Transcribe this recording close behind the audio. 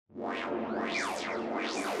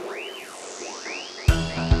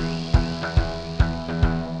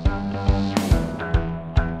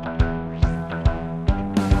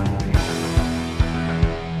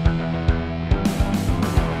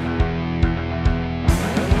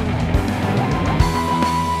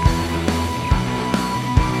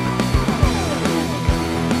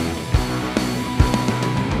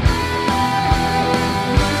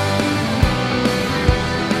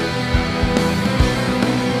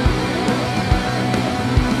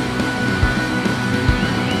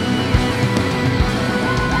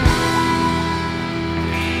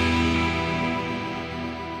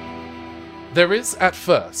There is, at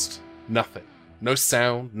first, nothing. No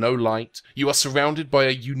sound, no light. You are surrounded by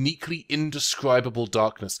a uniquely indescribable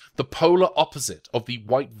darkness, the polar opposite of the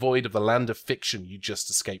white void of the land of fiction you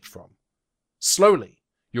just escaped from. Slowly,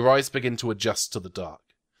 your eyes begin to adjust to the dark.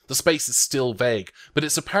 The space is still vague, but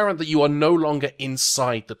it's apparent that you are no longer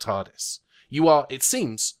inside the TARDIS. You are, it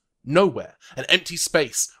seems, nowhere, an empty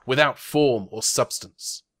space without form or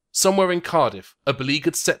substance. Somewhere in Cardiff, a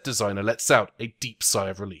beleaguered set designer lets out a deep sigh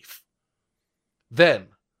of relief. Then,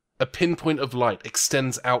 a pinpoint of light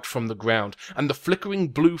extends out from the ground, and the flickering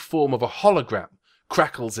blue form of a hologram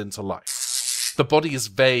crackles into life. The body is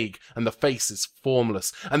vague, and the face is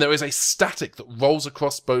formless, and there is a static that rolls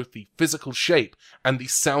across both the physical shape and the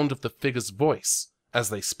sound of the figure's voice as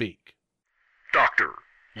they speak. Doctor,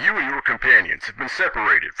 you and your companions have been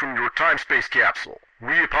separated from your time-space capsule.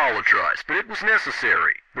 We apologize, but it was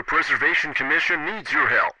necessary. The Preservation Commission needs your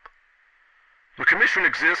help. The Commission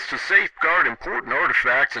exists to safeguard important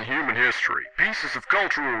artifacts in human history, pieces of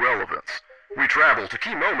cultural relevance. We travel to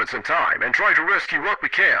key moments in time and try to rescue what we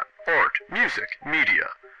can: art, music, media.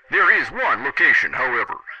 There is one location,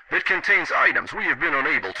 however, that contains items we have been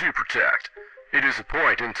unable to protect. It is a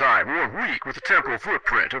point in time worn weak with the temporal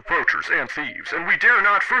footprint of poachers and thieves, and we dare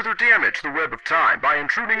not further damage the web of time by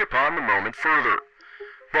intruding upon the moment further.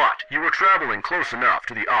 But you are traveling close enough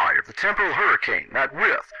to the eye of the temporal hurricane that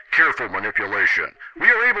with careful manipulation, we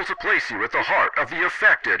are able to place you at the heart of the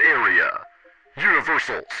affected area.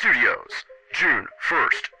 Universal Studios, June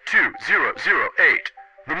 1st, 2008.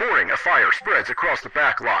 The morning a fire spreads across the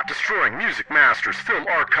back lot, destroying music masters, film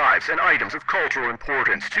archives, and items of cultural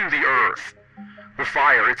importance to the earth. The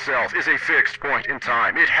fire itself is a fixed point in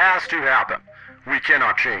time. It has to happen. We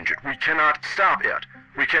cannot change it. We cannot stop it.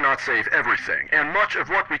 We cannot save everything, and much of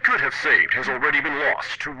what we could have saved has already been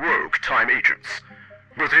lost to rogue time agents.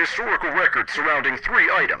 But the historical record surrounding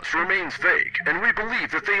 3 items remains vague, and we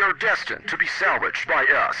believe that they are destined to be salvaged by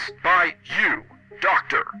us. By you.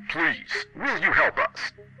 Doctor, please, will you help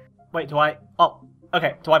us? Wait, do I... Oh,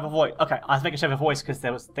 okay, do I have a voice? Okay, I was making sure I have a voice because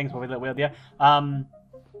there was things were a little weird there.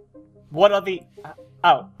 What are the...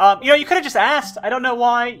 you could have just asked. I don't know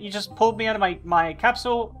why you just pulled me out of my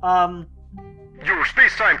capsule. Your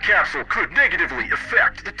space-time capsule could negatively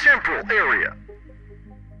affect the temporal area.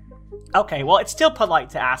 Okay, well, it's still polite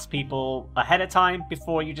to ask people ahead of time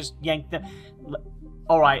before you just yank them.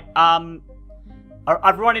 Alright,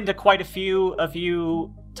 I've run into quite a few of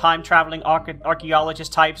you time-traveling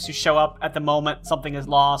archaeologist types who show up at the moment something is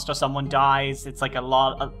lost or someone dies. It's like it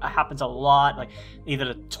happens a lot, like either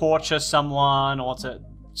to torture someone or to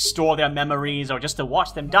store their memories or just to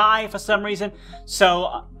watch them die for some reason.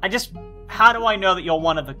 So, how do I know that you're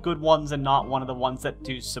one of the good ones and not one of the ones that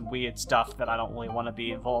do some weird stuff that I don't really want to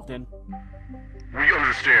be involved in? We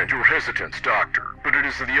understand your hesitance, Doctor, but it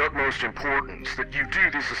is of the utmost importance that you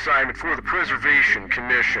do this assignment for the Preservation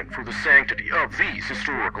Commission for the sanctity of these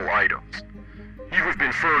historical items. You have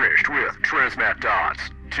been furnished with transmat dots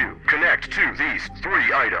to connect to these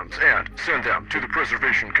 3 items and send them to the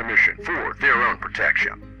Preservation Commission for their own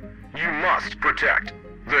protection. You must protect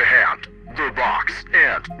the hand, the box,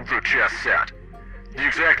 and the chess set. The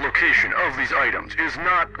exact location of these items is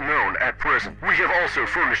not known at present. We have also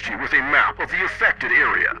furnished you with a map of the affected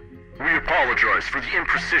area. We apologize for the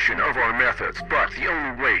imprecision of our methods, but the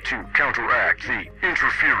only way to counteract the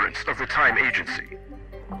interference of the time agency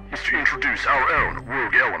is to introduce our own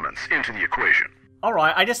rogue elements into the equation.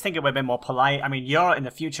 Alright, I just think it would have been more polite. I mean, you're in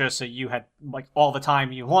the future, so you had, like, all the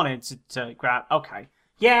time you wanted to grab... Okay.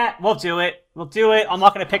 Yeah, we'll do it. We'll do it. I'm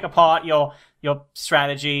not going to pick apart your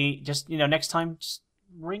strategy. Just, next time, just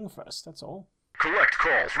ring first. That's all. Collect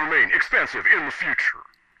calls remain expensive in the future.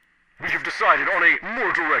 We have decided on a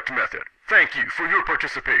more direct method. Thank you for your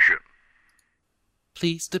participation.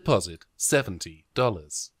 Please deposit $70.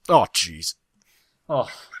 Oh, jeez. Oh,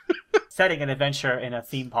 setting an adventure in a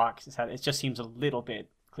theme park, it just seems a little bit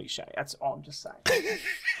cliche. That's all I'm just saying.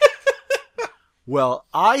 Well,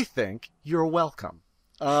 I think you're welcome.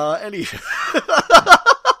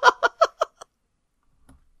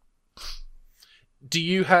 Do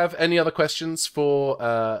you have any other questions for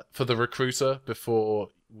the recruiter before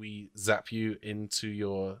we zap you into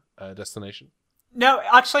your destination? No,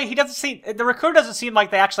 actually, the recruiter doesn't seem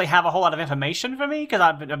like they actually have a whole lot of information for me, because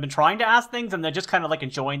I've been trying to ask things, and they're just kind of like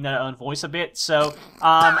enjoying their own voice a bit, so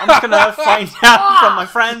I'm just gonna find out from my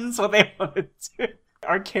friends what they want to do.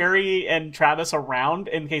 Are Carrie and Travis around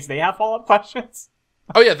in case they have follow-up questions?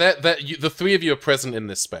 Oh yeah, the three of you are present in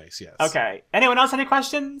this space, yes. Okay. Anyone else any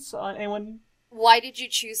questions? Anyone? Why did you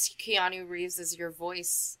choose Keanu Reeves as your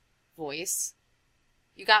voice?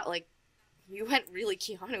 You got, like, you went really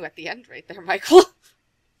Keanu at the end right there, Michael.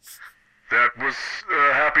 That was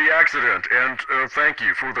a happy accident, and thank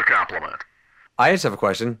you for the compliment. I just have a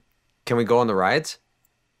question. Can we go on the rides?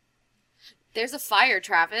 There's a fire,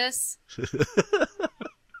 Travis.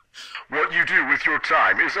 What you do with your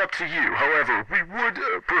time is up to you. However, we would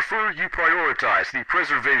prefer you prioritize the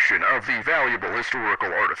preservation of the valuable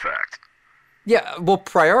historical artifact. Yeah, we'll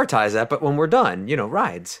prioritize that, but when we're done,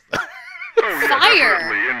 rides. Oh yeah, Fire!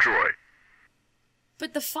 definitely enjoy.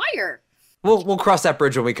 But the fire. We'll cross that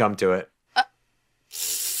bridge when we come to it.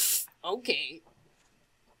 Okay.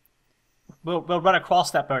 We'll run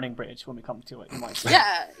across that burning bridge when we come to it. You might say.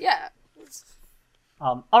 Yeah.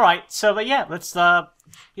 All right. So, but yeah, let's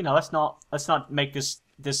let's not make this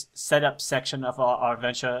setup section of our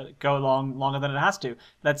adventure go longer than it has to.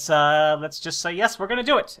 Let's just say yes, we're gonna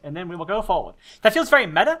do it, and then we will go forward. That feels very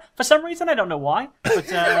meta for some reason. I don't know why,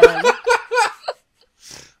 but.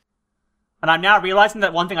 And I'm now realizing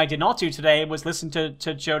that one thing I did not do today was listen to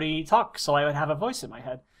Jody talk, so I would have a voice in my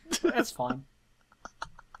head. That's fine.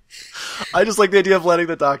 I just like the idea of letting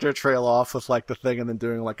the doctor trail off with like the thing and then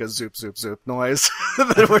doing like a zoop zoop zoop noise.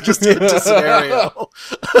 Then we're just into scenario.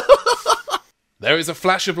 There is a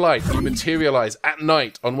flash of light. You materialize at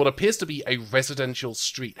night on what appears to be a residential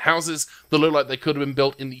street. Houses that look like they could have been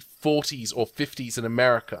built in the 40s or 50s in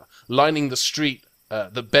America, lining the street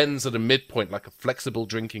that bends at a midpoint like a flexible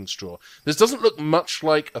drinking straw. This doesn't look much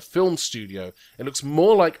like a film studio. It looks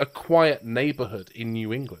more like a quiet neighborhood in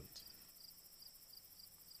New England.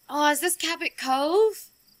 Oh, is this Cabot Cove?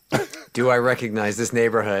 Do I recognize this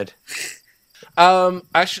neighborhood?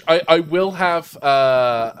 Actually, I will have,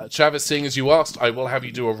 Travis, seeing as you asked, I will have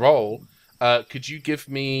you do a roll. Could you give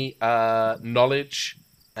me knowledge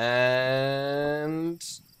and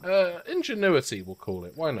ingenuity, we'll call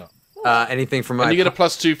it. Why not? Anything from my... And you get a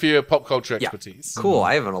 +2 for your pop culture expertise. Yeah. Cool,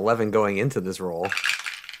 I have an 11 going into this roll.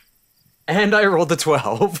 And I rolled a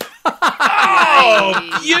 12.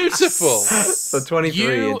 Oh, beautiful! So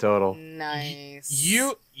 23 in total. Nice.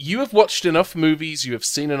 You have watched enough movies, you have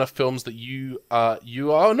seen enough films that you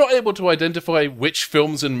are not able to identify which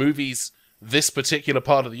films and movies this particular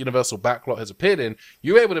part of the Universal backlot has appeared in.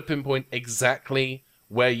 You're able to pinpoint exactly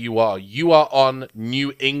where you are. You are on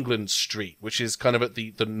New England Street, which is kind of at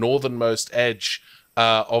the northernmost edge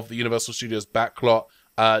of the Universal Studios backlot,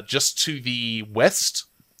 just to the west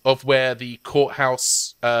of where the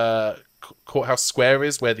courthouse square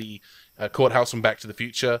is, where the courthouse from Back to the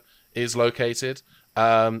Future is located.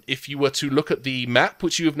 If you were to look at the map,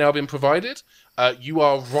 which you have now been provided, you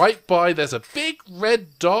are right by, there's a big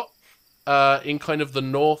red dot in kind of the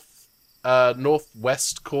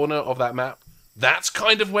northwest corner of that map. That's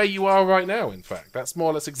kind of where you are right now, in fact. That's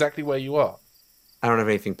more or less exactly where you are. I don't have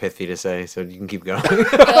anything pithy to say, so you can keep going.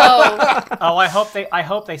 Oh. Oh, I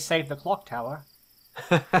hope they save the clock tower.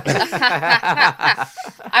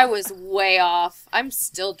 I was way off. I'm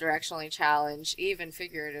still directionally challenged, even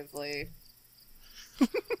figuratively.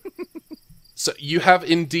 So you have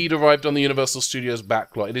indeed arrived on the Universal Studios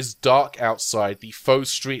backlot. It is dark outside, the faux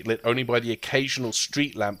street lit only by the occasional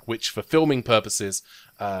street lamp, which for filming purposes,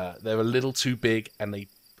 they're a little too big and they're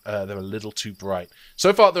a little too bright.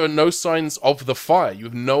 So far, there are no signs of the fire. You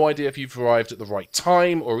have no idea if you've arrived at the right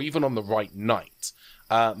time or even on the right night.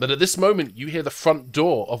 But at this moment, you hear the front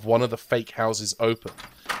door of one of the fake houses open,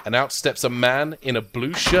 and out steps a man in a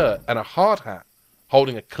blue shirt and a hard hat,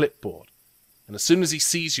 holding a clipboard. And as soon as he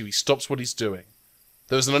sees you, he stops what he's doing.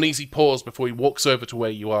 There's an uneasy pause before he walks over to where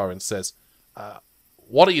you are and says,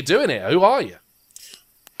 "What are you doing here? Who are you?"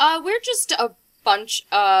 We're just a bunch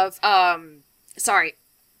of,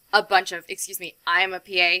 excuse me, I'm a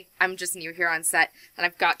PA. I'm just new here on set, and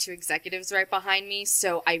I've got two executives right behind me,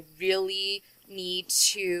 so I really need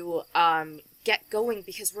to get going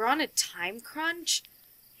because we're on a time crunch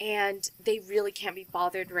and they really can't be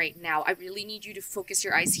bothered right now. I really need you to focus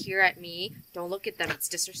your eyes here at me. Don't look at them. It's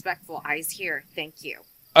disrespectful. Eyes here. Thank you.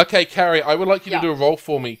 Okay, Carrie, I would like you Yeah. to do a roll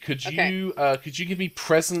for me. Could Okay. you give me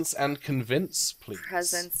presence and convince, please?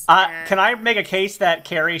 Presence. Can I make a case that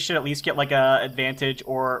Carrie should at least get like a advantage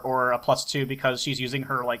or a +2 because she's using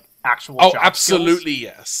her like actual Oh, job absolutely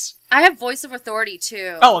skills? yes. I have voice of authority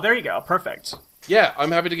too. Oh, there you go. Perfect. Yeah,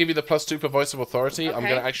 I'm happy to give you the +2 for voice of authority. I'm Okay.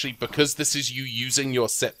 going to actually, because this is you using your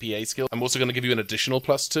set PA skill, I'm also going to give you an additional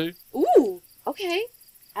 +2. Ooh. Okay.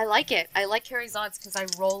 I like it. I like Carrie's odds because I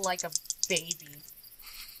roll like a baby.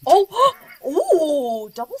 Oh. Ooh.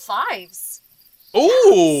 Double 5s.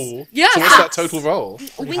 Ooh! Yes. So what's that total roll?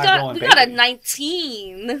 We high got rolling we got a baby.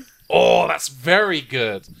 19. Oh, that's very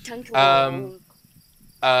good. Tongue Um,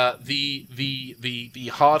 The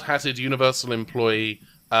hard-hatted Universal employee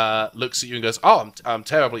looks at you and goes, "Oh, I'm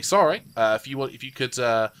terribly sorry. If you could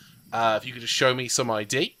just show me some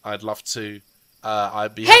ID, I'd love to.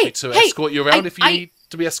 I'd be happy to escort you around if you need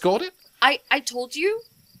to be escorted." I told you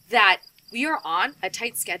that we are on a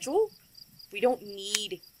tight schedule. We don't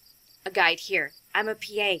need a guide here. I'm a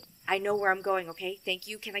PA. I know where I'm going, okay? Thank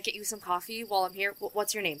you. Can I get you some coffee while I'm here?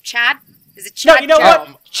 What's your name? Chad? Is it No, Chad? you know Chad?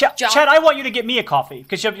 what, John? Chad? I want you to get me a coffee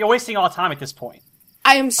because you're wasting all time at this point.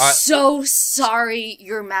 I am so sorry,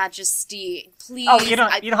 Your Majesty. Please. Oh, you don't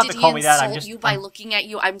have to call me that. I'm Insult just you by looking at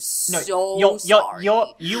you. I'm No, so sorry.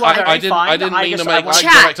 you are very fine. I didn't mean to make eye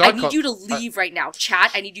Chad, direct I eye need con- you to leave right now.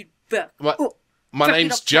 Chad, I need you. My Fuck it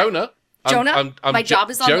name's up, Chad. Jonah. Jonah, my job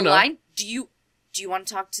is on Jonah. the line. Do you want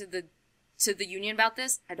to talk to the union about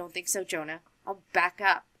this? I don't think so, Jonah. I'll back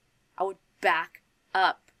up. I would back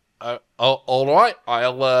up. All right.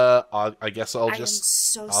 I guess I'll I am just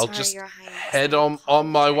so I'll sorry, just Your Highness. head I on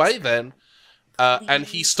my way apologize. then. And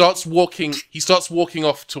he starts walking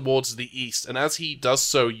off towards the east, and as he does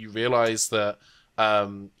so, you realize that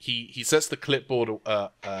he sets the clipboard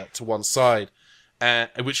to one side,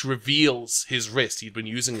 which reveals his wrist. He'd been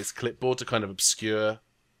using his clipboard to kind of obscure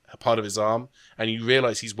a part of his arm, and you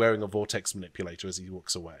realize he's wearing a vortex manipulator as he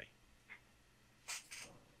walks away.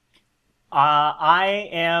 I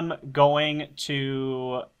am going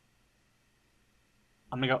to.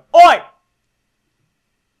 I'm gonna go. Oi,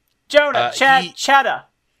 Jonah, he- Chadda.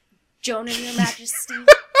 Jonah, Your Majesty.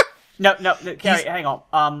 No, Carrie, hang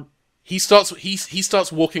on. He starts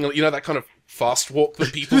walking. You know that kind of fast walk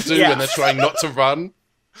that people do Yeah. when they're trying not to run.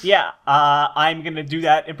 Yeah. I'm gonna do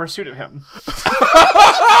that in pursuit of him.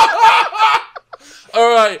 All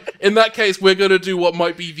right. In that case, we're going to do what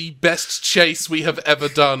might be the best chase we have ever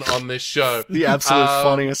done on this show. The absolute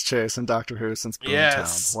funniest chase in Doctor Who since Boomtown.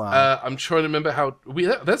 Yes. Wow. I'm trying to remember how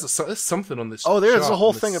there's something on this. There's chart a whole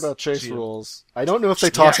on this thing about chase sheet. rules. I don't know if they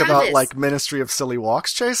talk Yeah. about Travis. like Ministry of Silly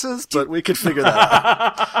Walks chases, but we could figure that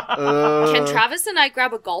out. Can Travis and I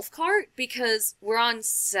grab a golf cart? Because we're on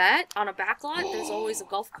set, on a backlot, there's always a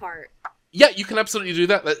golf cart. Yeah, you can absolutely do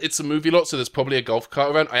that. It's a movie lot, so there's probably a golf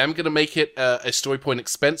cart around. I am going to make it a story point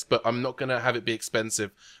expense, but I'm not going to have it be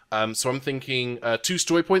expensive. So I'm thinking 2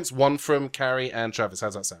 story points, 1 from Carrie and Travis.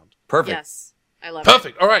 How's that sound? Perfect. Yes. I love it.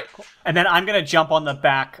 Perfect. All right. And then I'm gonna jump on the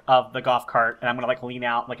back of the golf cart, and I'm gonna like lean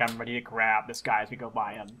out, like I'm ready to grab this guy as we go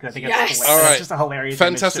by him because I think Yes! it's hilarious. All right. It's just a hilarious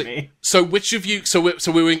image to Fantastic. me. So which of you?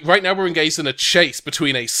 Right now we're engaged in a chase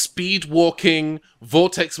between a speed walking,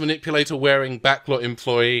 vortex manipulator wearing backlot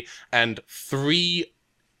employee and 3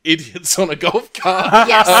 idiots on a golf cart.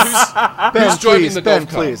 Yes. Ben, Who's driving please, the Ben,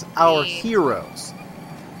 golf cart? please. Our Me. heroes.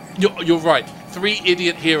 You're right. 3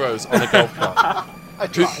 idiot heroes on a golf cart. I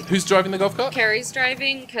tried. Who's driving the golf cart? Carrie's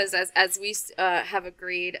driving because as we have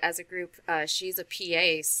agreed as a group, she's a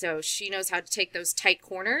PA, so she knows how to take those tight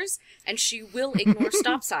corners, and she will ignore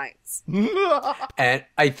stop signs. And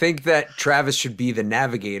I think that Travis should be the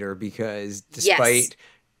navigator because despite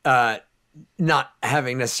not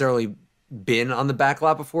having necessarily been on the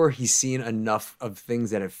backlot before, he's seen enough of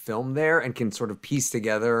things that have filmed there and can sort of piece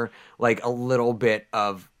together like a little bit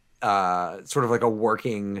of sort of like a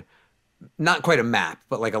working, not quite a map,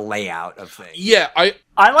 but like a layout of things. Yeah,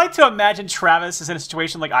 I like to imagine Travis is in a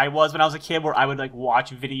situation like I was when I was a kid, where I would like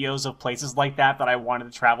watch videos of places like that I wanted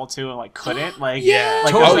to travel to and like couldn't. Like Yeah.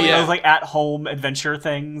 like Oh, those, yeah. those like at home adventure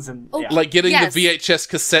things and Oh, yeah. like getting Yes. the VHS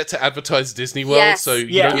cassette to advertise Disney World, Yes. so you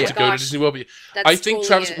Yeah. don't Oh get my to go to gosh. Disney World. But That's I think totally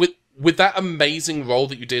Travis, it. with that amazing role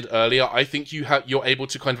that you did earlier, I think you're able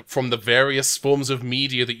to kind of, from the various forms of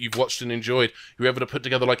media that you've watched and enjoyed, you're able to put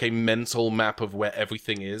together like a mental map of where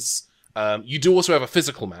everything is. You do also have a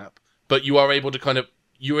physical map, but you're able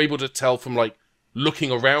to tell from like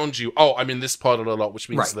looking around you. Oh, I'm in this part of the lot, which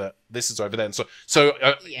means Right. that this is over there. And so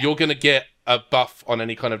Yeah. you're gonna get a buff on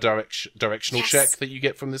any kind of directional Yes. check that you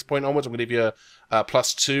get from this point onwards. I'm gonna give you a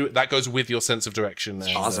 +2. That goes with your sense of direction.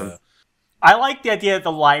 And, Awesome. I like the idea that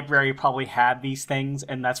the library probably had these things,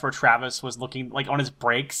 and that's where Travis was looking, like, on his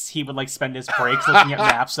breaks. He would, like, spend his breaks looking at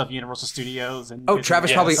maps of Universal Studios. And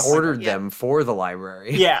Travis probably Yes. ordered them for the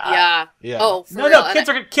library. Yeah. Yeah. Oh, for No,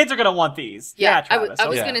 real. kids are gonna want these. Yeah, Travis. I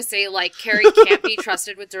was Yeah. gonna say, like, Carrie can't be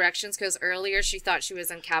trusted with directions because earlier she thought she was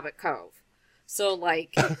in Cabot Cove. So,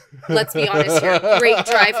 like, let's be honest here. Great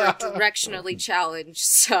driver, directionally challenged.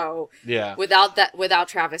 So, Yeah. without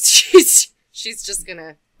Travis, she's just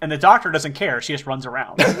gonna. And the doctor doesn't care. She just runs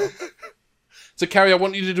around. So, Carrie, I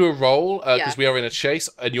want you to do a roll, because Yeah. we are in a chase,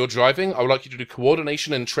 and you're driving. I would like you to do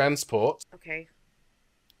coordination and transport. Okay.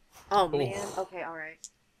 Oh man. Okay. All right.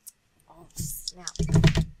 Oh snap.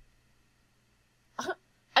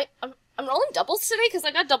 I'm rolling doubles today because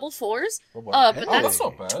I got double fours. Oh, But hey. that's That's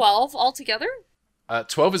not bad. 12 altogether.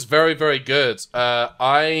 12 is very, very good.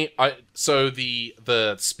 So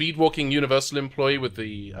the speed walking universal employee with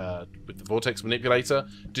the vortex manipulator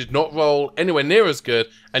did not roll anywhere near as good,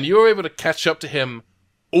 and you were able to catch up to him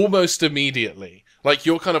almost immediately. Like,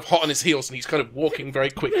 you're kind of hot on his heels, and he's kind of walking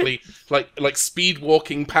very quickly, like speed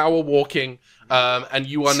walking, power walking, and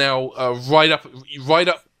you are now right up,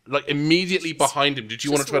 like immediately behind him. Did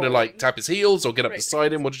you want to try to like tap his heels or get up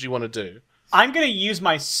beside him? What did you want to do? I'm gonna use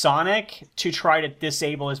my Sonic to try to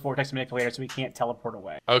disable his vortex manipulator so he can't teleport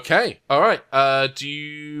away. Okay, all right. Do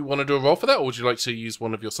you want to do a roll for that, or would you like to use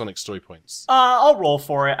one of your Sonic story points? I'll roll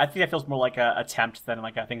for it. I think that feels more like a attempt than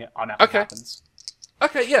like I think it automatically happens.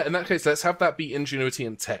 Okay, yeah. In that case, let's have that be ingenuity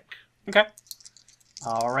and tech. Okay.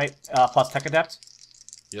 All right. Plus Tech Adept.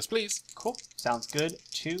 Yes, please. Cool. Sounds good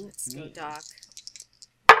to Let's go, me. Doc.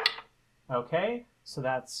 Okay. So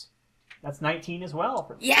that's 19 as well.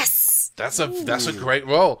 For Yes. That's a great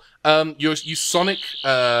roll. You Sonic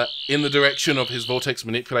in the direction of his vortex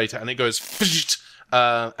manipulator, and it goes,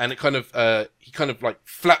 and it kind of he kind of like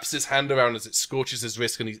flaps his hand around as it scorches his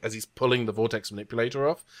wrist, and as he's pulling the vortex manipulator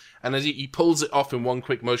off, and as he pulls it off in one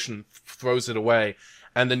quick motion, throws it away,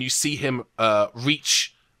 and then you see him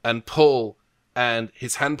reach and pull, and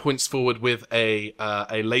his hand points forward with a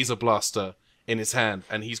laser blaster in his hand,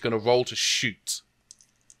 and he's going to roll to shoot.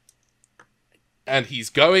 And he's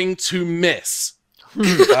going to miss.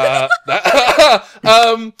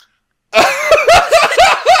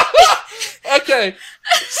 Okay,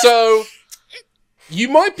 so you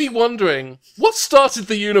might be wondering what started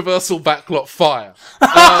the universal backlot fire.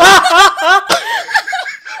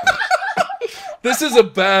 This is a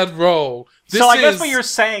bad roll. So I guess what you're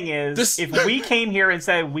saying is, if we came here and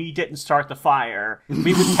said we didn't start the fire,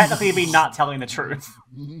 we would technically be not telling the truth.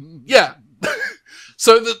 Yeah.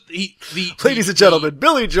 So Ladies and gentlemen,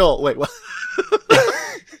 Billy Joel. Wait, what?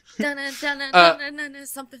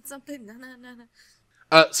 Something.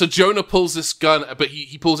 So Jonah pulls this gun, but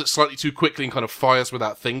he pulls it slightly too quickly and kind of fires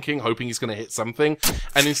without thinking, hoping he's going to hit something.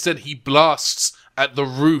 And instead he blasts at the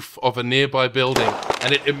roof of a nearby building,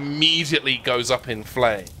 and it immediately goes up in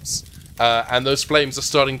flames. And those flames are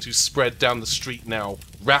starting to spread down the street now,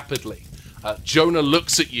 rapidly. Jonah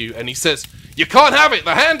looks at you and he says, "You can't have it!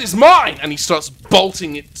 The hand is mine!" And he starts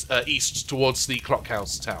bolting it east towards the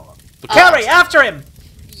Clockhouse Tower. Carrie, after him!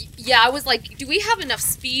 Yeah, I was like, do we have enough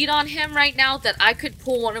speed on him right now that I could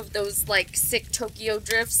pull one of those like sick Tokyo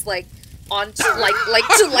drifts like onto like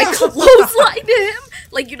clothesline him?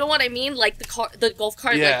 Like, you know what I mean? Like the golf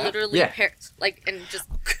cart like literally like and just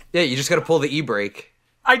Yeah, you just got to pull the e-brake.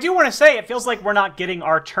 I do want to say, it feels like we're not getting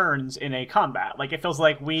our turns in a combat. Like, it feels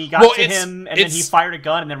like we got to him, and then he fired a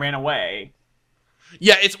gun and then ran away.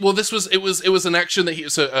 Yeah, it was an action that he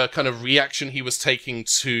was a kind of reaction he was taking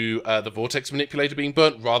to the vortex manipulator being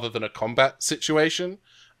burnt rather than a combat situation.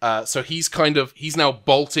 So he's now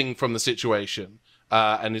bolting from the situation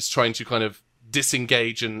and is trying to kind of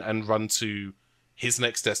disengage and run to his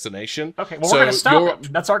next destination. Okay, well, we're going to stop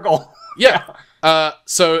him. That's our goal. Yeah.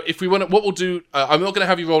 So if we want to, what we'll do, I'm not going to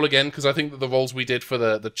have you roll again because I think that the rolls we did for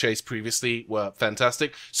the chase previously were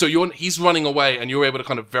fantastic. So he's running away, and you're able to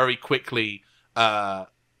kind of very quickly.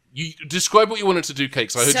 You describe what you wanted to do,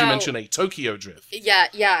 Cake. So I heard you mention a Tokyo drift.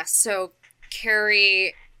 Yeah. So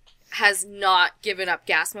Carrie has not given up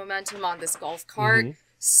gas momentum on this golf cart,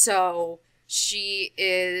 so she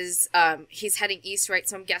is. He's heading east, right?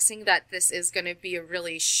 So I'm guessing that this is going to be a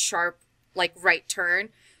really sharp, like, right turn.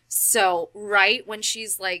 So right when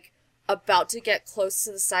she's like about to get close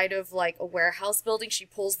to the side of like a warehouse building, she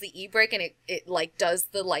pulls the e-brake and it like does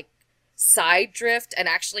the like side drift and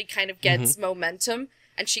actually kind of gets momentum,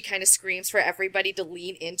 and she kind of screams for everybody to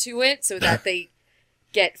lean into it so that they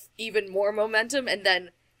get even more momentum, and then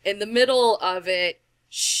in the middle of it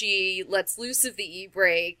she lets loose of the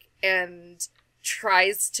e-brake and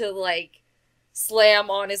tries to like slam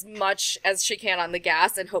on as much as she can on the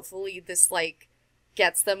gas, and hopefully this, like,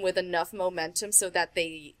 gets them with enough momentum so that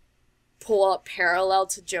they pull up parallel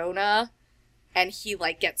to Jonah, and he,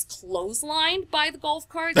 like, gets clotheslined by the golf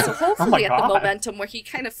cart. So hopefully at the momentum where he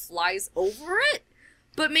kind of flies over it,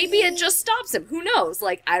 but maybe it just stops him. Who knows?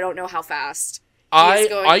 Like, I don't know how fast he's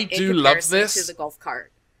going I do love this. to the golf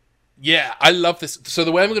cart. Yeah, I love this. So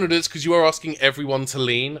the way I'm going to do this, because you are asking everyone to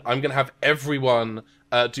lean, I'm going to have everyone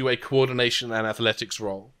do a coordination and athletics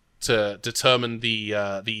roll to determine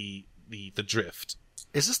the drift.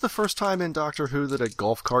 Is this the first time in Doctor Who that a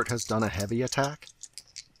golf cart has done a heavy attack?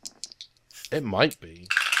 It might be.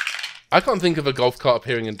 I can't think of a golf cart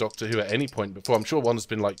appearing in Doctor Who at any point before. I'm sure one has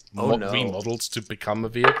been like remodeled to become a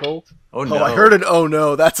vehicle. Oh no! Oh, I heard an "oh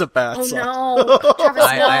no." That's a bad sign. No! Travis,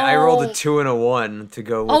 I rolled a 2 and a 1 to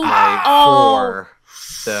go with my 4,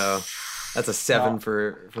 so that's a 7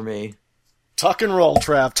 for me. Tuck and roll,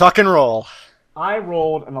 Trav. Tuck and roll. I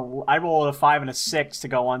rolled a 5 and a 6 to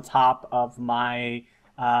go on top of my.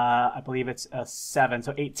 I believe it's a 7,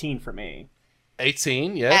 so 18 for me.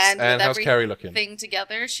 18, yes. And how's Carrie looking? Thing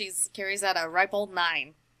together, Carrie's at a ripe old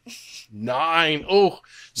 9. 9. Oh,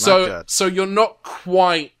 so you're not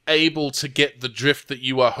quite able to get the drift that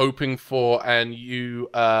you are hoping for, and you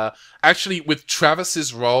actually with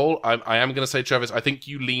Travis's roll, I am going to say, Travis, I think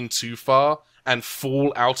you lean too far and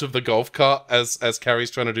fall out of the golf cart as Carrie's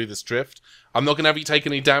trying to do this drift. I'm not going to have you take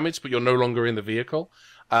any damage, but you're no longer in the vehicle.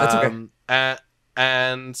 That's okay.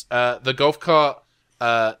 And the golf cart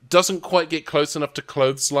doesn't quite get close enough to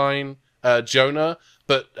clothesline Jonah,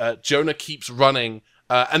 but Jonah keeps running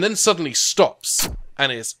and then suddenly stops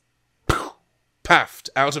and is paffed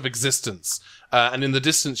out of existence. And in the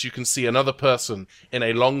distance, you can see another person in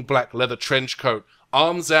a long black leather trench coat,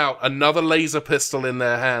 arms out, another laser pistol in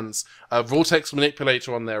their hands, a vortex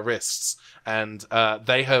manipulator on their wrists, and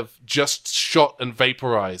they have just shot and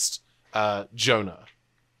vaporized Jonah.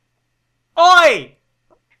 Oi!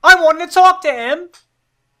 I wanted to talk to him!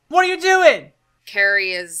 What are you doing?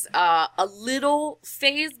 Carrie is a little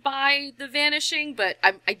phased by the vanishing, but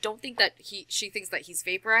I don't think that she thinks that he's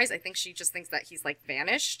vaporized. I think she just thinks that he's, like,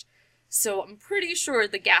 vanished. So I'm pretty sure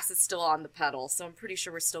the gas is still on the pedal, so I'm pretty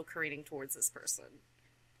sure we're still careening towards this person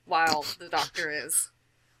while the doctor is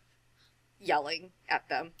yelling at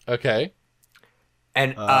them. Okay.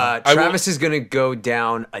 And Travis is going to go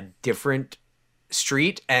down a different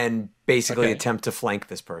street and basically attempt to flank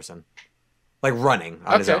this person. Like running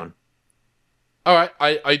on his own. All right,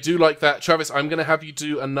 I do like that. Travis, I'm going to have you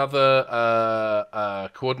do another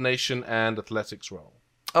coordination and athletics roll.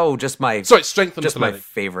 Oh, just my... Sorry, strength and just athletic. my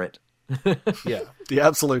favorite. Yeah. The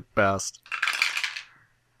absolute best.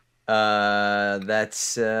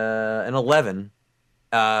 That's an 11.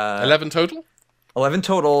 11 total? 11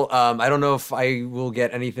 total. I don't know if I will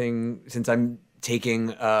get anything since I'm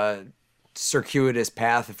taking a circuitous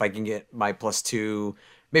path, if I can get my +2...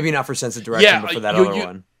 Maybe not for sense of direction, but for that other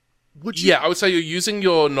one. I would say you're using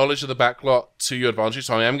your knowledge of the backlot to your advantage,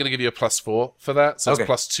 so I am going to give you a +4 for that. So it's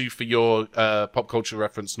 +2 for your pop culture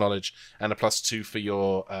reference knowledge, and a +2 for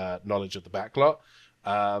your knowledge of the backlot.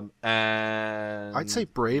 And I'd say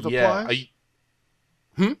Brave apply.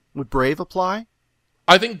 Would Brave apply?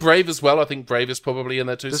 I think Brave as well. I think Brave is probably in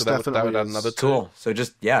there too, so that would add another 2. Cool. So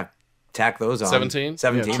just, tack those on. 17?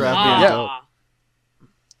 17.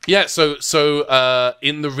 Yeah, so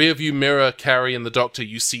in the rearview mirror, Carrie and the Doctor,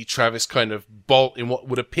 you see Travis kind of bolt in what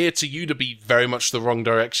would appear to you to be very much the wrong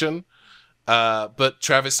direction. But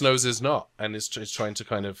Travis knows is not, and is trying to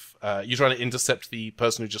kind of... you're trying to intercept the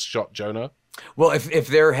person who just shot Jonah? Well, if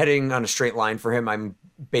they're heading on a straight line for him, I'm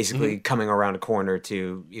basically coming around a corner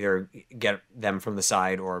to either get them from the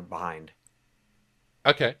side or behind.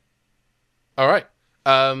 Okay. All right.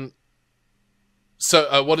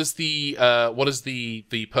 So, what is the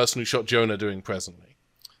person who shot Jonah doing presently?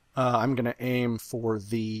 I'm going to aim for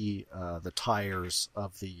the tires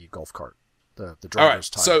of the golf cart, the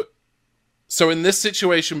driver's tire. So in this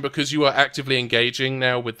situation, because you are actively engaging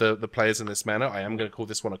now with the players in this manner, I am going to call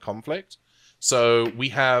this one a conflict. So we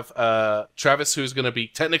have Travis, who's going to be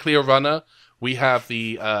technically a runner. We have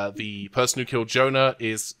the person who killed Jonah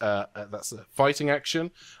is that's a fighting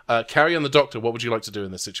action. Carrie and the Doctor, what would you like to do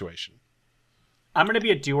in this situation? I'm going to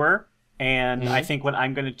be a doer, and I think what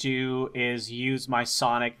I'm going to do is use my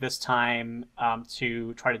Sonic this time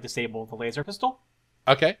to try to disable the laser pistol.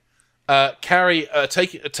 Okay. Carrie,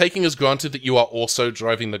 taking as granted that you are also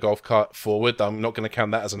driving the golf cart forward, I'm not going to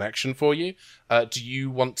count that as an action for you. Do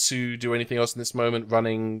you want to do anything else in this moment?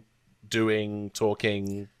 Running, doing,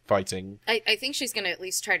 talking, fighting? I think she's going to at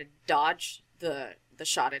least try to dodge the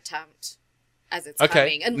shot attempt as it's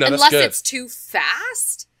coming. No, unless it's too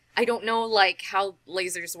fast. I don't know, like, how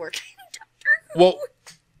lasers work. Well,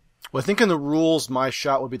 Well, I think in the rules, my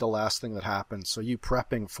shot would be the last thing that happens. So you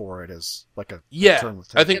prepping for it is like a yeah, turn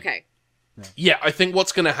with I think. Okay. Yeah, I think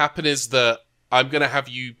what's going to happen is that I'm going to have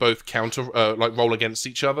you both counter, like roll against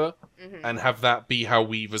each other, and have that be how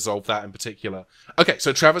we resolve that in particular. Okay,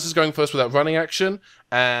 so Travis is going first without running action,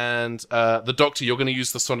 and the Doctor, you're going to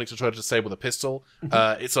use the Sonic to try to disable the pistol.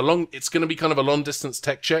 It's going to be kind of a long distance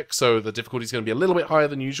tech check, so the difficulty is going to be a little bit higher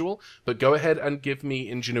than usual. But go ahead and give me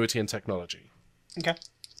ingenuity and technology. Okay.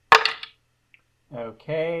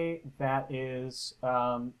 Okay, that is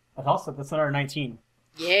that's another 19.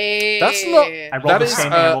 Yay! That's not. I rolled That the is,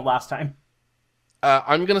 same thing I rolled last time.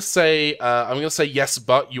 I'm gonna say yes,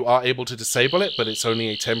 but you are able to disable it, but it's only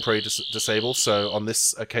a temporary disable. So on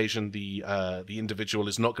this occasion, the individual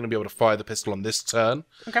is not going to be able to fire the pistol on this turn.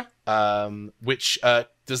 Okay. Which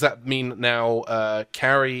does that mean now?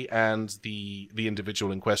 Carrie and the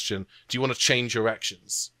individual in question. Do you want to change your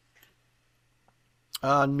actions?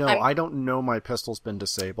 No, I don't know my pistol's been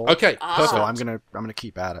disabled. Okay, perfect. So I'm gonna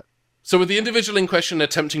keep at it. So with the individual in question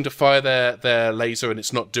attempting to fire their laser and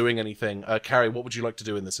it's not doing anything, Carrie, what would you like to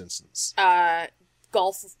do in this instance?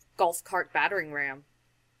 Golf cart battering ram.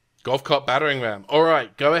 Golf cart battering ram. All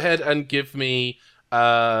right, go ahead and give me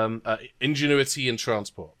ingenuity and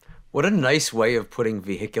transport. What a nice way of putting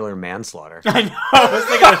vehicular manslaughter. I know. I was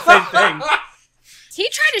thinking the same thing. He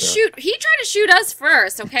tried to shoot us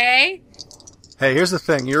first, okay? Hey, here's the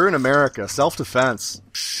thing. You're in America. Self-defense.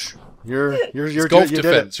 You're Golf you did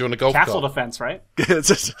defense. You're on a golf Castle cart. defense, right? It's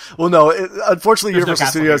just, well, no. Unfortunately, There's no Universal castle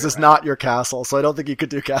Studios here, is right? not your castle, so I don't think you could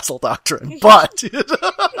do castle doctrine. But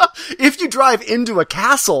if you drive into a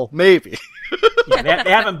castle, maybe. Yeah, they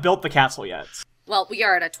haven't built the castle yet. Well, we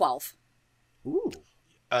are at a 12. Ooh.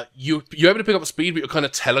 You're able to pick up speed, but you're kind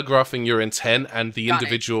of telegraphing your intent, and the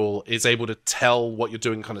individual is able to tell what you're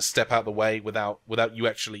doing, kind of step out of the way without you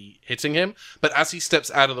actually hitting him. But as he steps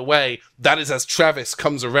out of the way, that is as Travis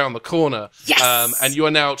comes around the corner. Yes! And you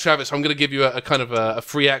are now, Travis, I'm going to give you a kind of a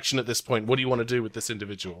free action at this point. What do you want to do with this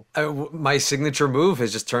individual? My signature move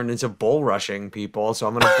has just turned into bull rushing people, so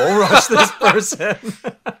I'm going to bull rush this person.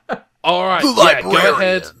 All right, The yeah,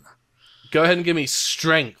 librarian. go ahead and give me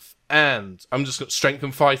strength. And I'm just going to strength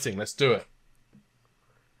and fighting. Let's do it.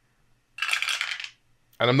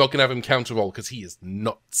 And I'm not going to have him counter roll because he is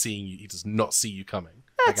not seeing you. He does not see you coming.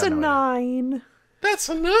 That's a 9. That's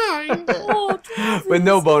a 9. With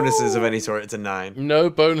no bonuses of any sort, it's a 9. No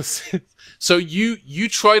bonuses. So you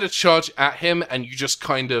try to charge at him and you just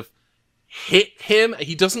kind of hit him.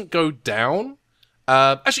 He doesn't go down.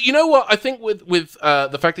 Actually, you know what? I think with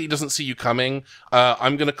the fact that he doesn't see you coming,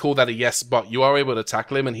 I'm going to call that a yes, but you are able to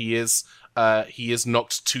tackle him and he is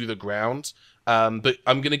knocked to the ground. But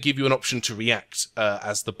I'm going to give you an option to react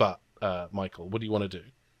as the butt, Michael. What do you want to do?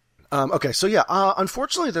 Okay, so yeah,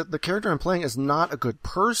 unfortunately, the character I'm playing is not a good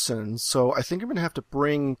person, so I think I'm going to have to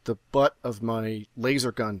bring the butt of my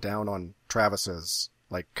laser gun down on Travis's,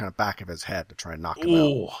 like, kind of back of his head to try and knock him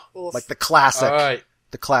out. Oof. Like the classic, All right.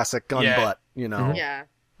 the classic gun Yeah. butt, you know? Yeah.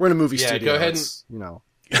 We're in a movie Yeah, studio, go ahead it's, you know.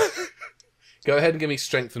 Go ahead and give me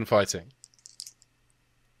strength and fighting.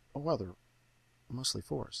 Oh, wow, they're mostly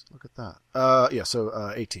 4s. Look at that. Yeah,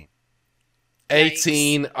 so 18.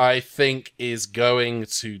 18, I think, is going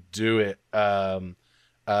to do it.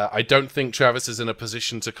 I don't think Travis is in a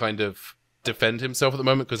position to kind of defend himself at the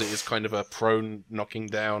moment because it is kind of a prone knocking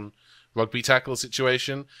down rugby tackle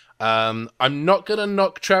situation. I'm not going to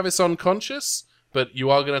knock Travis unconscious, but you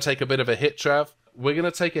are going to take a bit of a hit, Trav. We're going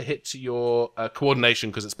to take a hit to your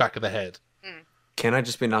coordination because it's back of the head. Can I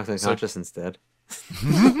just be knocked unconscious instead?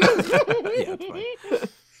 Yeah, it's fine.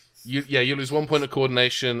 You lose 1 point of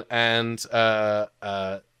coordination, and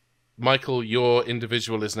Michael, your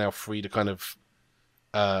individual is now free to kind of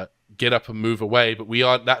get up and move away. But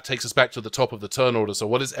that takes us back to the top of the turn order. So,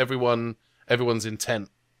 what is everyone's intent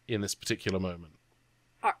in this particular moment?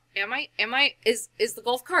 Is the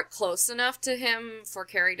golf cart close enough to him for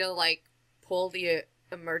Carrie to like pull the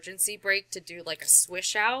emergency brake to do like a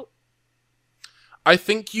swish out? I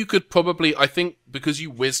think you could probably. I think because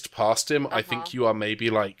you whizzed past him, I think you are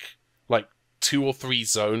maybe like 2 or 3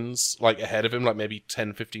 zones like ahead of him, like maybe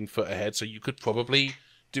 10, 15 foot ahead. So you could probably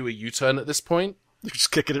do a U-turn at this point. You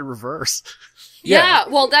just kick it in reverse. Yeah,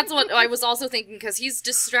 well, that's what I was also thinking because he's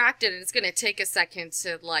distracted and it's going to take a second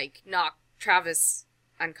to like knock Travis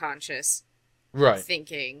unconscious. Right.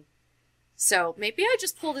 Thinking. So maybe I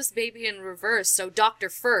just pull this baby in reverse. So doctor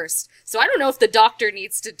first. So I don't know if the doctor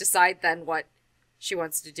needs to decide then what she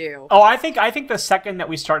wants to do. Oh, I think the second that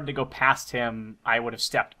we started to go past him, I would have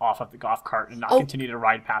stepped off of the golf cart and not continue to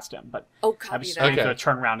ride past him. But I copy was that. waiting for her to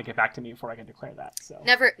turn around to get back to me before I can declare that. So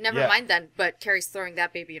Never Yeah. mind then. But Carrie's throwing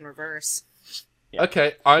that baby in reverse. Yeah.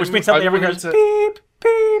 Okay, which means something I'm everyone willing goes to- beep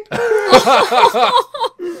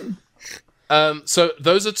beep. So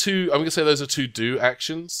those are two. I'm gonna say those are two do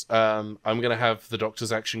actions. I'm gonna have the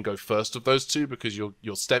doctor's action go first of those two because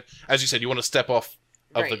you'll step, as you said, you want to step off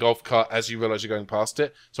of the Right. golf cart as you realize you're going past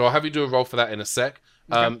it. So I'll have you do a roll for that in a sec.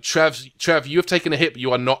 Trav, you have taken a hit, but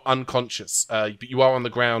you are not unconscious. But you are on the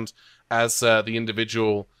ground as the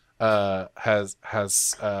individual has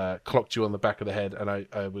clocked you on the back of the head, and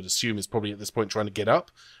I would assume is probably at this point trying to get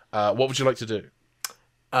up. What would you like to do?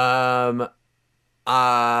 I'm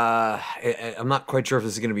not quite sure if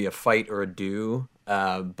this is going to be a fight or a do,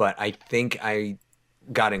 but I think I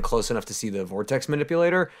got in close enough to see the vortex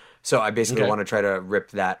manipulator, so I basically want to try to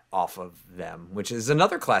rip that off of them, which is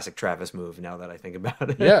another classic Travis move. Now that I think about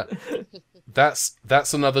it, Yeah, that's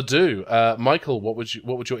another do. Michael, what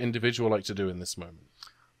would your individual like to do in this moment?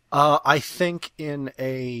 I think in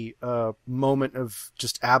a moment of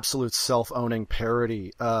just absolute self-owning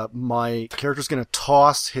parody, my character's going to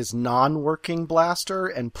toss his non-working blaster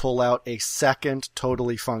and pull out a second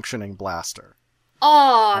totally functioning blaster.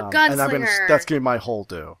 Oh, And gunslinger. that's going to be my whole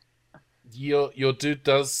do. Your dude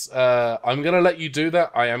does. I'm gonna let you do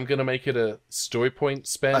that. I am gonna make it a story point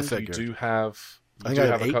spend. I figured. You do have. I think I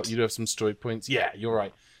have 8. You do have some story points. Yeah, you're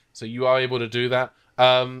right. So you are able to do that.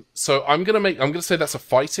 So I'm gonna say that's a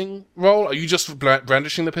fighting roll. Are you just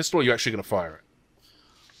brandishing the pistol, or are you actually gonna fire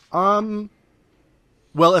it?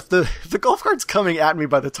 Well, if the golf cart's coming at me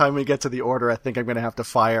by the time we get to the order, I think I'm going to have to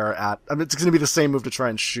fire at. I mean, it's going to be the same move to try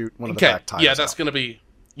and shoot one of the back tires. Yeah, that's gonna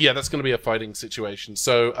be a fighting situation.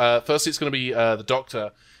 So first, it's gonna be the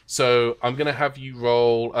doctor. So I'm gonna have you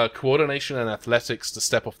roll coordination and athletics to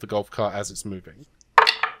step off the golf cart as it's moving.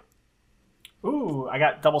 Ooh, I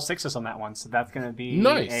got double sixes on that one, so that's going to be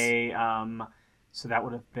Nice. So that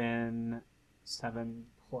would have been 7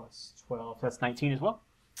 plus 12. That's 19 as well.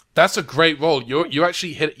 That's a great roll. You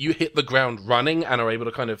actually hit the ground running and are able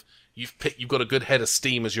to kind of you've got a good head of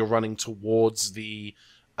steam as you're running towards the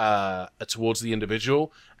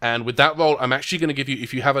individual. And with that roll, I'm actually going to give you,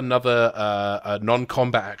 if you have another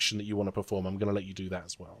non-combat action that you want to perform, I'm going to let you do that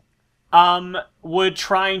as well. Would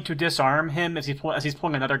trying to disarm him as he's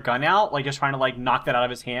pulling another gun out, like just trying to like knock that out of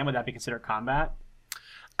his hand, would that be considered combat?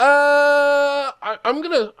 I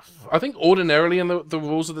think ordinarily in the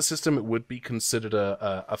rules of the system it would be considered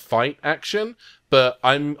a fight action, but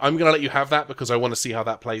I'm gonna let you have that because I want to see how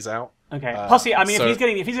that plays out. Okay. Plus, I mean, so- if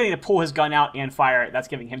he's getting to pull his gun out and fire it, that's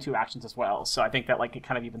giving him 2 actions as well. So I think that like it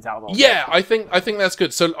kind of evens out a little. Yeah, I think that's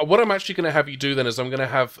good. So what I'm actually going to have you do then is I'm going to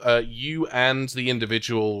have you and the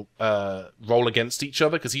individual roll against each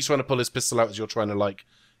other because he's trying to pull his pistol out as you're trying to like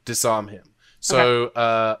disarm him.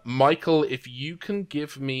 So Michael, if you can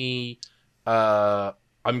give me, I'm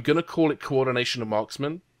going to call it coordination of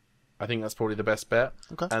marksman. I think that's probably the best bet.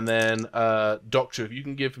 Okay. And then Doctor, if you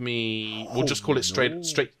can give me, we'll just call it straight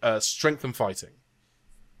strength and fighting.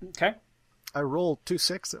 Okay. I rolled 2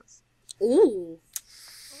 6s. Ooh.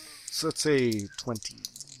 So let's say 20.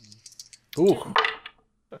 Ooh.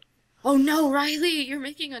 Oh no, Riley, you're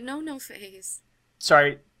making a no-no face.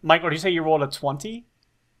 Sorry, Michael. Did you say you rolled a 20?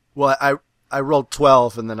 Well, I rolled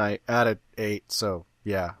 12 and then I added 8, so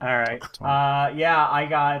yeah. All right. Yeah,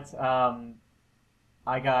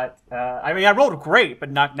 I mean, I rolled great, but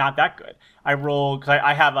not that good. I rolled because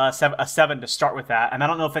I have a 7 to start with that, and I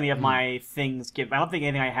don't know if any of my things give. I don't think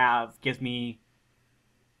anything I have gives me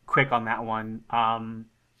quick on that one.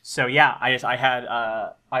 So yeah, I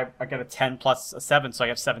got a 10 plus a 7, so I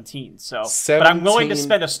have 17. So, but I'm willing to 17.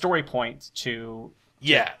 spend a story point to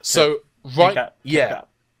Yeah. So right. pick Yeah. up.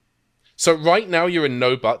 So right now you're in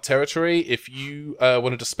no but territory. If you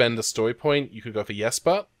wanted to spend a story point, you could go for yes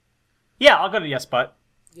but. Yeah, I'll go to yes, but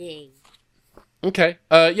Yay. Okay.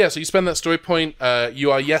 Yeah. So you spend that story point.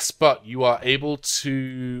 You are yes, but you are able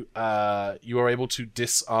to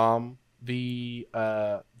disarm the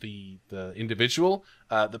individual.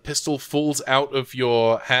 The pistol falls out of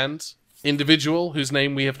your hand. Individual whose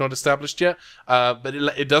name we have not established yet. But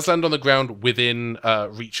it does land on the ground within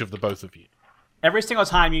reach of the both of you. every single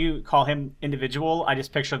time you call him individual, I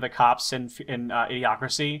just picture the cops in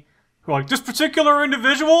Idiocracy who are like, this particular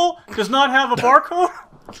individual does not have a barcode.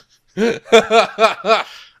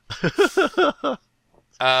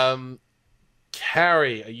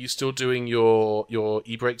 Carrie, are you still doing your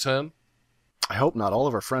e-brake turn? I hope not. All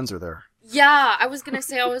of our friends are there. Yeah, I was gonna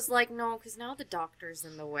say, I was like, no, because now the doctor's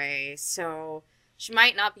in the way, so she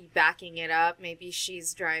might not be backing it up. Maybe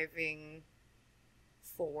she's driving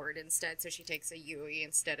forward instead, so she takes a Yui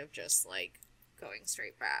instead of just like going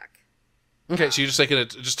straight back. Okay, so you're just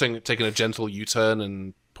taking a gentle U-turn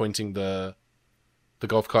and pointing the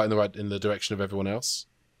golf cart in the direction of everyone else.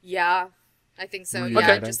 Yeah, I think so. Okay.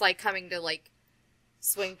 Yeah, just like coming to like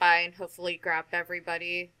swing by and hopefully grab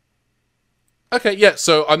everybody. Okay, yeah,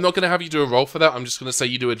 so I'm not going to have you do a roll for that. I'm just going to say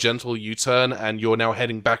you do a gentle U-turn, and you're now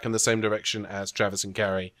heading back in the same direction as Travis and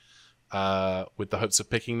Carrie, with the hopes of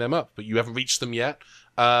picking them up. But you haven't reached them yet.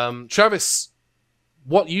 Travis,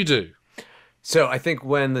 what you do? So I think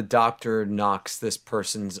when the doctor knocks this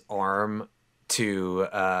person's arm to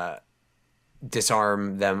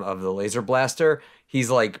disarm them of the laser blaster, he's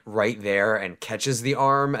like right there and catches the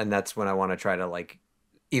arm, and that's when I want to try to like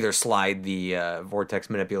either slide the vortex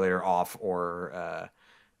manipulator off or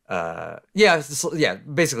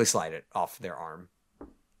basically slide it off their arm.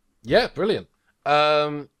 Yeah, brilliant.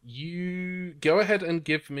 You go ahead and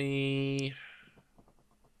give me.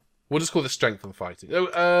 We'll just call this strength and fighting.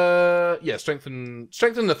 Yeah, strength and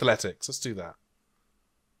athletics. Let's do that.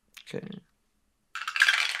 Okay.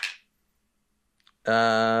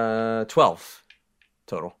 12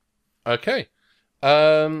 total. Okay.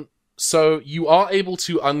 So you are able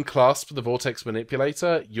to unclasp the vortex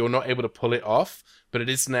manipulator. You're not able to pull it off, but it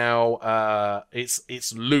is now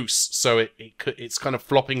it's loose, so it's kind of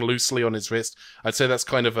flopping loosely on his wrist. I'd say that's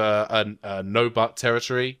kind of a no butt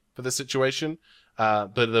territory for this situation.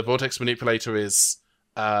 But the vortex manipulator has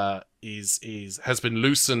been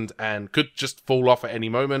loosened and could just fall off at any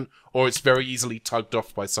moment, or it's very easily tugged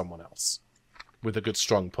off by someone else with a good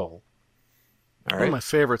strong pull. All One right. of my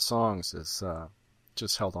favorite songs is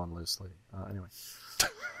just Held On Loosely. Anyway.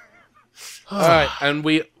 All right, and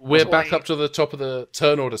we're back Boy. up to the top of the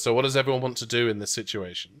turn order. So what does everyone want to do in this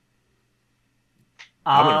situation?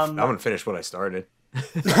 I'm gonna finish what I started.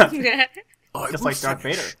 Just like Darth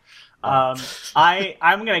Vader.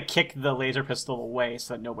 I'm gonna kick the laser pistol away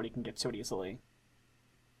so that nobody can get to it easily.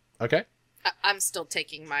 Okay, I'm still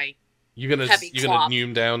taking my you're gonna heavy clop.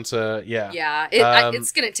 noom down to Yeah,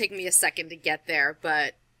 it's gonna take me a second to get there,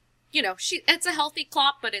 but you know, it's a healthy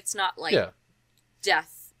clop, but it's not like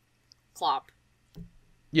death clop.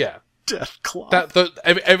 Yeah. Death Claw.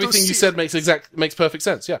 Everything you said makes perfect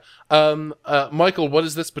sense. Yeah. Michael, what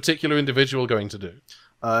is this particular individual going to do?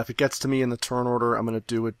 If it gets to me in the turn order, I'm going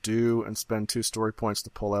to do and spend 2 story points to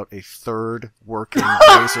pull out a third working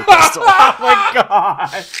laser pistol. Oh my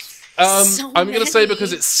god! I'm going to say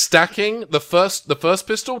because it's stacking the first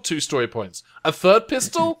pistol 2 story points. A third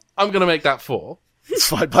pistol, I'm going to make that 4. It's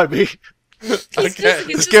fine by me. Okay.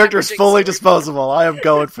 This character is fully disposable. I am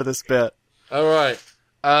going for this bit. All right.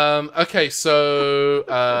 Okay.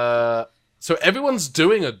 So everyone's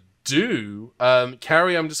doing a do.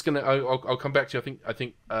 Carrie, I'm just gonna. I'll come back to you. I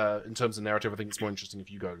think. In terms of narrative, I think it's more interesting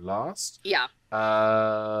if you go last. Yeah.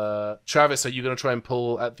 Travis, are you gonna try and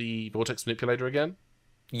pull at the vortex manipulator again?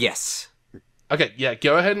 Yes. Okay. Yeah.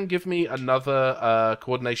 Go ahead and give me another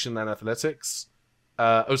coordination and athletics.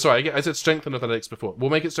 Sorry, I said strength and athletics before. We'll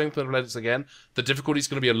make it strength and athletics again. The difficulty is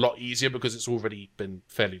going to be a lot easier because it's already been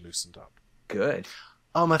fairly loosened up. Good.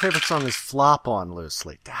 Oh, my favorite song is Flop On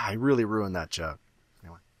Loosely. I really ruined that joke.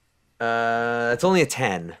 Anyway. It's only a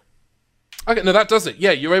 10. Okay, no, that does it.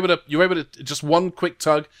 Yeah, you're able to just one quick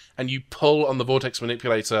tug and you pull on the vortex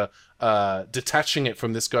manipulator, detaching it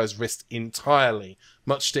from this guy's wrist entirely,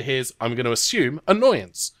 much to his, I'm going to assume,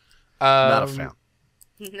 annoyance. Not a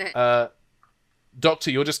fan.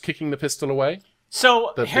 Doctor, you're just kicking the pistol away?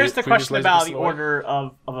 So here's the previous question laser about the pistol away? order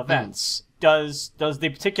of events. Does the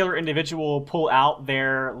particular individual pull out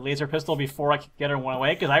their laser pistol before I kick the other one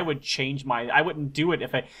away? Because I would change I wouldn't do it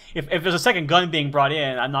if there's a second gun being brought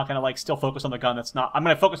in. I'm not gonna still focus on the gun that's not. I'm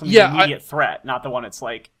gonna focus on the immediate threat, not the one that's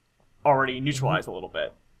already neutralized a little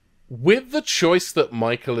bit. With the choice that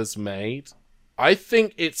Michael has made, I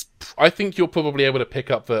think you're probably able to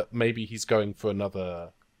pick up that maybe he's going for another.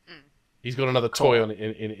 He's got another toy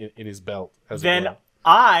in his belt. Then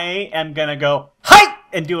I am gonna go hi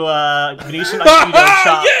and do a Venetian Aikido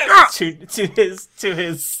chop to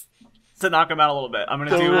his to knock him out a little bit. I'm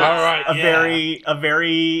gonna do a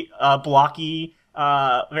very blocky,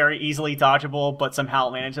 very easily dodgeable, but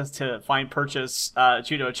somehow manages to find purchase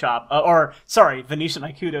judo chop Venetian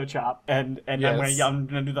Aikido chop, and I'm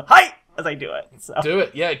gonna do the hi as I do it. So. Do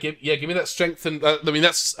it, give me that strength and I mean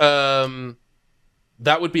that's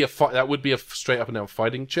that would be a straight up and down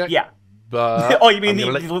fighting check. Yeah. But oh, you mean the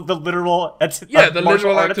literal? The literal act of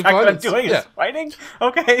violence. I'm doing is fighting.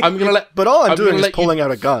 Okay. I'm gonna let. But all I'm doing is pulling out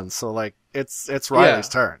a gun. So it's Riley's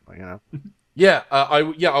turn. Yeah.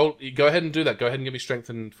 I'll go ahead and do that. Go ahead and give me strength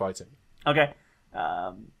and fighting. Okay.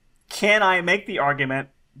 Can I make the argument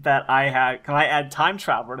that I had. Can I add time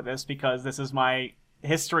travel to this because this is my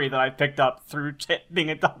history that I picked up through being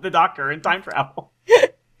the doctor in time travel?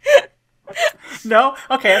 No?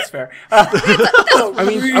 Okay, that's fair. I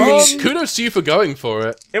mean, kudos to you for going for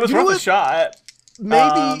it. It was You know worth a what? shot.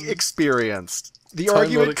 Maybe experienced. The Time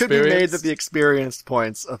argument Lord could be made experience. that the experienced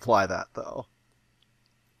points apply that, though.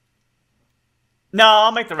 No,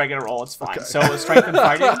 I'll make the regular roll. It's fine. Okay. So it was strength and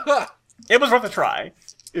fighting. It was worth a try.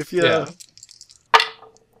 If you... Yeah.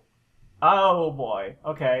 Oh boy.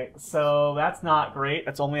 Okay, so that's not great.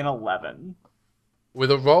 That's only an 11.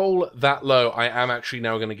 With a roll that low, I am actually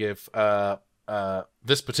now going to give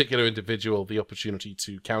this particular individual the opportunity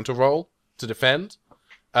to counter roll to defend,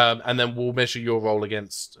 and then we'll measure your roll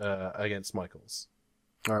against Michael's.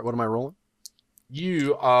 All right, what am I rolling?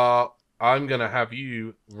 I'm going to have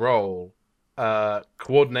you roll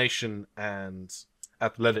coordination and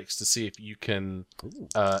athletics to see if you can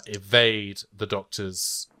evade the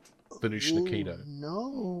doctor's Venusian Aikido.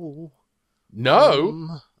 No.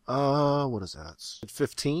 No. What is that?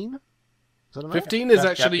 15? Is that enough? 15 is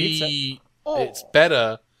That actually it's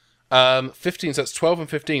better. 15, so that's 12 and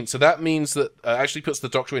 15. So that means that actually puts the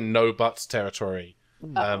doctor in no buts territory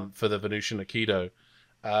for the Venusian Aikido.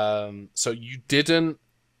 So you didn't,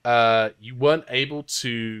 you weren't able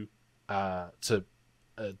to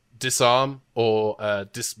disarm or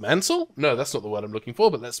dismantle. No, that's not the word I'm looking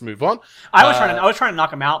for. But let's move on. I was trying to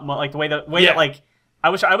knock him out, like the way that Yeah. like I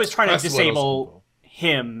was trying to That's the word I was looking disable for.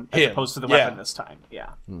 him as Him, opposed to the yeah. weapon this time.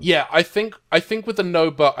 Yeah. Yeah, I think with the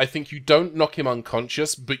no butt, I think you don't knock him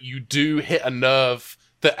unconscious, but you do hit a nerve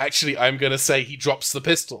that actually I'm gonna say he drops the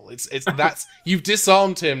pistol. It's that's you've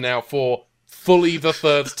disarmed him now for fully the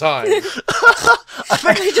third time.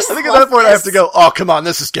 I think at love that point I have this. to go, oh, come on,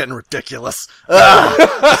 this is getting ridiculous.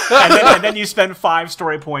 and then you spend 5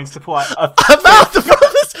 story points to pull out a I'm out the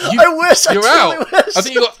promise. I wish. You're I out. truly wish. I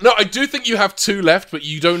think you got no. I do think you have 2 left, but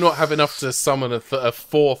you do not have enough to summon a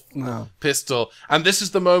fourth pistol. And this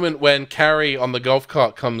is the moment when Carrie on the golf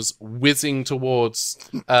cart comes whizzing towards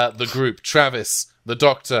the group. Travis, the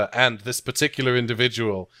doctor, and this particular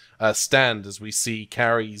individual stand as we see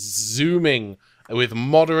Carrie zooming with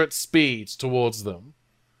moderate speed towards them.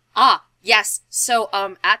 Ah, yes. So,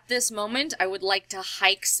 at this moment, I would like to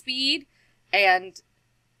hike speed and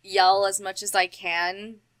yell as much as I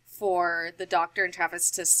can for the doctor and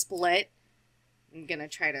Travis to split. I'm gonna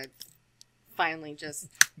try to finally just...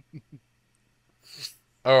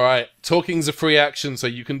 All right, talking's a free action, so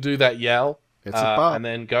you can do that yell. It's a bop. And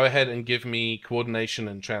then go ahead and give me coordination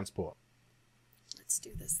and transport. Let's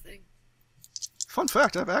do this thing. Fun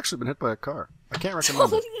fact, I've actually been hit by a car. I can't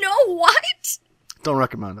recommend Oh, it. no, what? Don't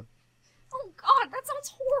recommend it. Oh, God, that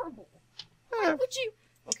sounds horrible. Why Eh. would you...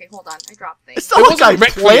 Okay, hold on. I dropped things. It's not like I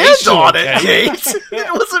wasn't planned recreational, on it, okay? Kate.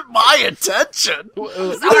 It wasn't my intention. You know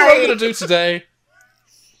what I'm going to do today?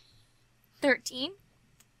 13?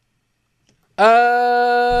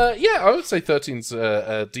 Yeah, I would say 13's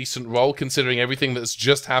a decent roll considering everything that's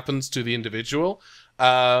just happened to the individual.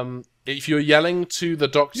 If you're yelling to the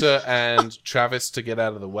doctor and Travis to get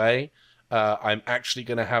out of the way, I'm actually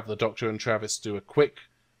going to have the doctor and Travis do a quick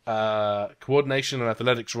coordination and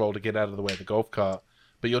athletics roll to get out of the way of the golf cart.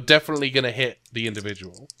 But you're definitely going to hit the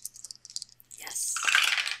individual. Yes.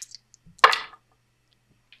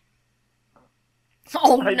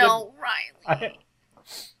 Oh, I no, Riley.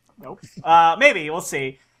 Nope. Maybe we'll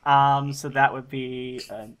see. So that would be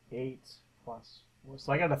an 8 plus 4.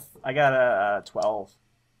 So I got a 12.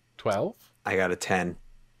 12? I got a 10.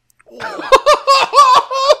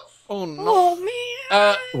 Oh no. Oh,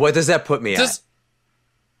 man. What does that put me Does,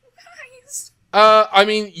 Guys. I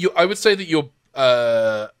mean, I would say that you're,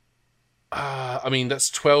 I mean, that's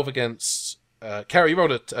 12 against, Carrie, you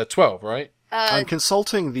rolled a 12, right? I'm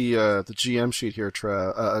consulting the GM sheat here,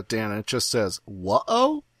 Dan, and it just says,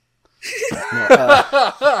 "What-oh?"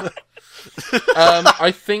 I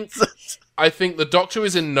think the doctor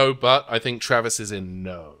is in no, but I think Travis is in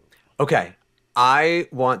no. at? Okay. I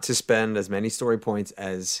want to spend as many story points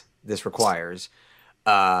as this requires.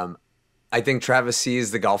 I think Travis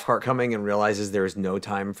sees the golf cart coming and realizes there is no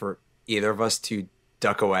time for either of us to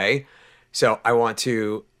duck away. So I want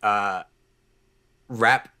to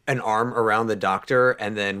wrap an arm around the doctor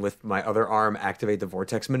and then with my other arm activate the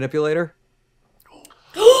vortex manipulator.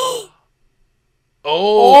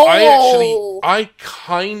 I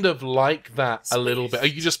kind of like that a little bit. Are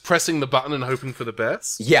you just pressing the button and hoping for the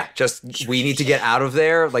best? Yeah, just we need to get out of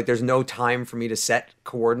there. Like there's no time for me to set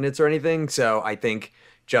coordinates or anything. So I think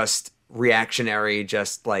just reactionary,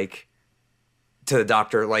 just like to the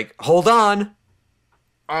doctor, like, hold on.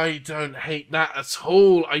 I don't hate that at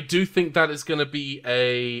all. I do think that is going to be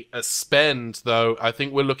a spend, though. I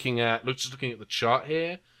think we're looking at, just looking at the chart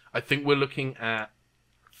here, I think we're looking at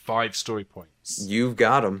 5 story points. You've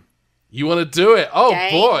got them. You want to do it? Oh,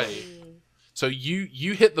 Dang. boy. So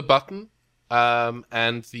you hit the button,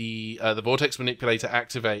 and the vortex manipulator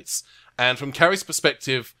activates. And from Carrie's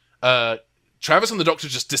perspective, Travis and the Doctor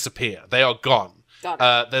just disappear. They are gone.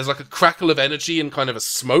 There's like a crackle of energy and kind of a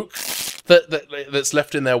smoke that's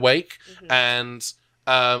left in their wake. Mm-hmm. And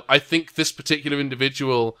I think this particular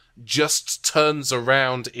individual just turns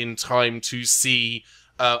around in time to see...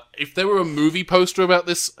 if there were a movie poster about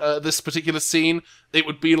this particular scene, it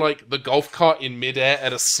would be like the golf cart in midair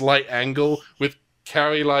at a slight angle with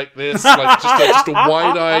Carrie like this, like just a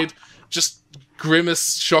wide-eyed, just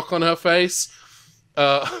grimace shock on her face.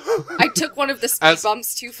 I took one of the speed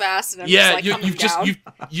bumps too fast, and I'm you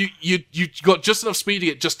got just enough speed to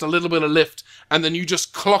get just a little bit of lift, and then you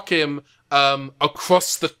just clock him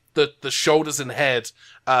across the shoulders and head.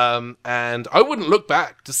 And I wouldn't look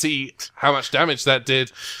back to see how much damage that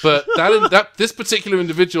did, but this particular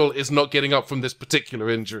individual is not getting up from this particular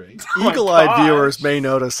injury. Eagle-eyed viewers may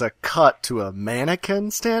notice a cut to a mannequin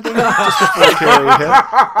standing up just before Carrie hit.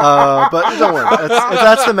 But don't worry,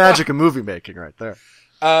 that's the magic of movie making right there.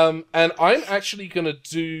 And I'm actually going to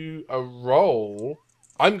do a roll.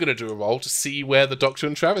 I'm going to do a roll to see where the Doctor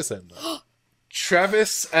and Travis end up.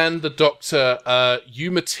 Travis and the Doctor,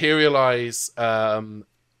 you materialize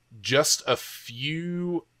just a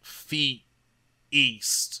few feet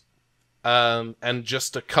east, and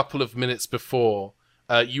just a couple of minutes before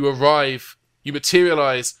you arrive, you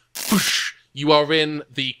materialize, whoosh, you are in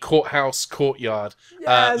the courthouse courtyard,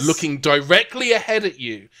 looking directly ahead at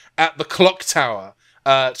you at the clock tower.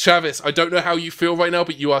 Travis, I don't know how you feel right now,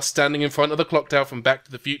 but you are standing in front of the clock tower from Back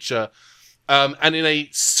to the Future. And in a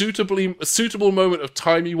suitable moment of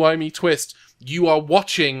timey-wimey twist, you are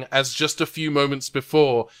watching as just a few moments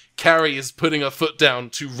before, Carrie is putting her foot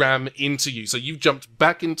down to ram into you. So you've jumped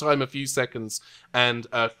back in time a few seconds and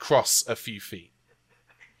cross a few feet.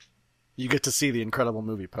 You get to see the incredible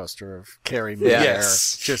movie poster of Carrie midair,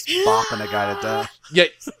 just bopping a guy to death.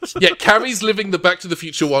 Yeah. Carrie's living the Back to the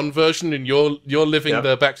Future 1 version, and you're living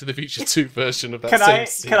the Back to the Future 2 version of that same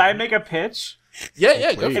scene. Can I make a pitch?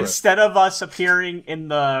 Yeah, go for it. Instead of us appearing in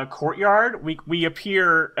the courtyard, we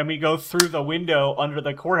appear and we go through the window under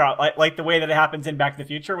the courthouse, like the way that it happens in Back to the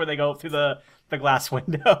Future, where they go through the glass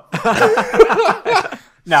window.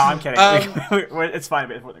 No, I'm kidding. It's fine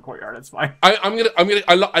before the courtyard. It's fine.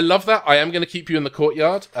 I love that. I am gonna keep you in the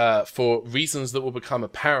courtyard for reasons that will become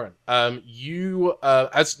apparent. You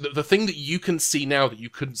as the thing that you can see now that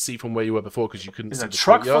you couldn't see from where you were before because you couldn't see the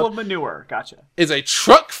truck courtyard, full of manure. Gotcha. Is a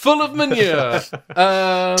truck full of manure.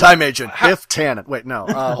 Time agent Biff Tannen. Wait, no.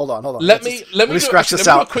 Hold on. Let me scratch this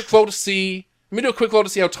out. Let me do a quick roll to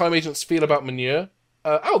see how time agents feel about manure.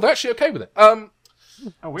 They're actually okay with it. Oh,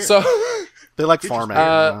 weird. So they like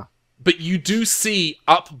farming. But you do see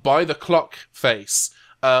up by the clock face,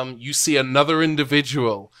 you see another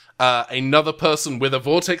individual, another person with a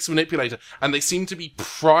vortex manipulator, and they seem to be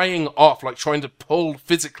prying off, like trying to pull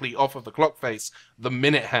physically off of the clock face, the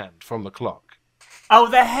minute hand from the clock. Oh,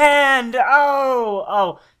 the hand!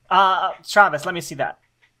 Travis, let me see that.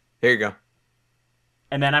 Here you go.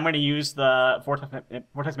 And then I'm going to use the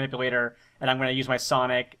vortex manipulator, and I'm going to use my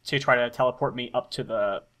sonic to try to teleport me up to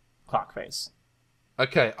the clock face.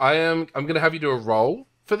 Okay, I'm going to have you do a roll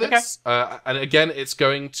for this. Okay. And again, it's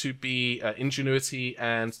going to be ingenuity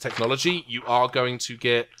and technology. You are going to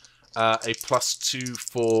get a +2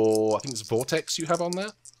 for, I think it's vortex you have on there.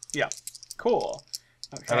 Yeah. Cool.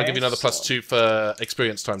 Okay, and I'll give you another +2 for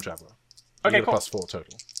experienced time traveler. Okay, cool. +4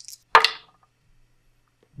 total.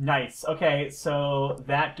 Nice. Okay, so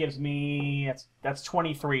that gives me that's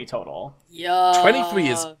 23 total. Yeah. 23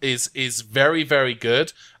 is very, very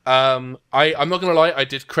good. I'm not gonna lie, I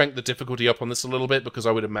did crank the difficulty up on this a little bit because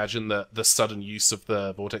I would imagine that the sudden use of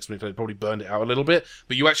the vortex manipulator probably burned it out a little bit.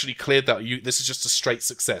 But you actually cleared that. This is just a straight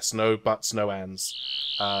success. No buts, no ands.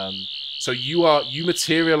 So you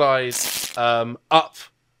materialize up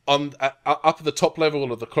at the top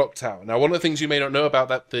level of the clock tower. Now, one of the things you may not know about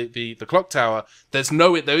that the clock tower, there is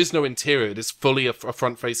no interior. It is fully a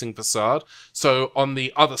front-facing facade. So on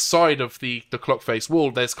the other side of the clock face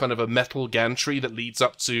wall, there's kind of a metal gantry that leads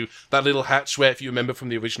up to that little hatch where, if you remember from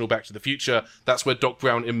the original Back to the Future, that's where Doc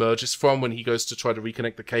Brown emerges from when he goes to try to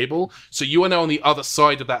reconnect the cable. So you are now on the other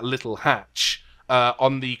side of that little hatch,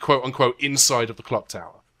 on the quote-unquote inside of the clock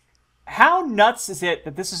tower. How nuts is it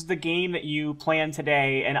that this is the game that you planned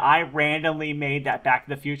today, and I randomly made that Back to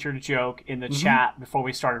the Future joke in the chat before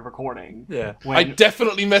we started recording? Yeah. I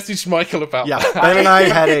definitely messaged Michael about Yeah, that. Ben and I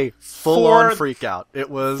had a full-on For- freak out. It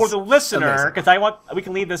was For the listener, amazing. because we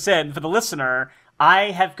can leave this in. For the listener,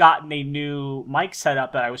 I have gotten a new mic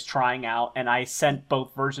setup that I was trying out, and I sent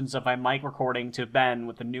both versions of my mic recording to Ben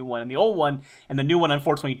with the new one and the old one, and the new one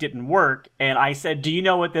unfortunately didn't work. And I said, "Do you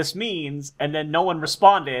know what this means?" And then no one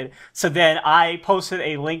responded. So then I posted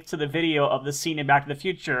a link to the video of the scene in Back to the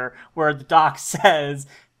Future where the doc says,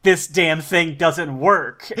 "This damn thing doesn't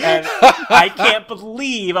work." And I can't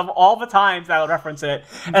believe of all the times that I would reference it.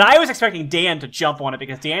 And I was expecting Dan to jump on it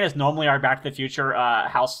because Dan is normally our Back to the Future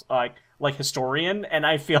house like historian, and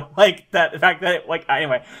I feel like that the fact that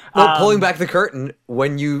anyway. Well, pulling back the curtain,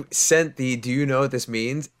 when you sent the "Do you know what this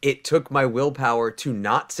means?" it took my willpower to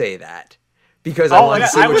not say that because I wanted to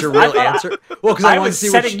see what your real answer. Well, because I wanted to was see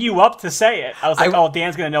setting you up to say it. I was like, I- "Oh,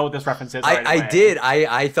 Dan's gonna know what this reference is." Right I away. did.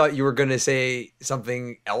 I thought you were gonna say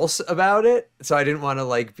something else about it, so I didn't want to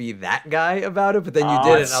like be that guy about it. But then you Oh,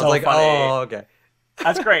 did it, that's and I was so like, funny. "Oh, okay."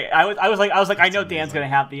 That's great. I was like, I know Dan's gonna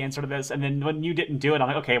have the answer to this, and then when you didn't do it, I'm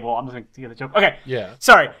like, okay, well, I'm just gonna get the joke. Okay, Yeah.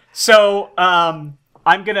 Sorry. So, I'm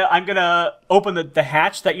gonna open the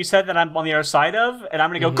hatch that you said that I'm on the other side of, and I'm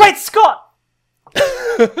gonna go, Great Scott!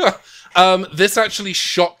 This actually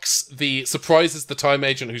surprises the time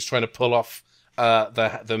agent who's trying to pull off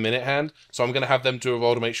the minute hand. So I'm going to have them do a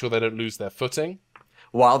roll to make sure they don't lose their footing.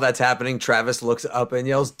 While that's happening, Travis looks up and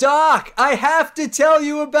yells, "Doc, I have to tell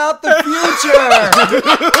you about the future."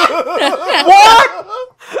 What?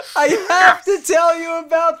 I have to tell you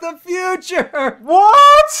about the future.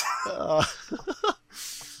 What?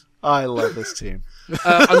 I love this team.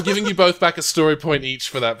 I'm giving you both back a story point each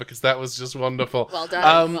for that because that was just wonderful. Well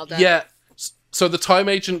done, well done. Yeah. So the time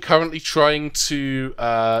agent currently trying to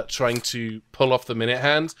pull off the minute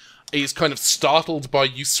hand is kind of startled by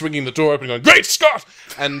you swinging the door open and going, "Great Scott!"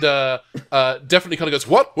 And definitely kind of goes,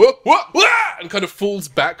 what, and kind of falls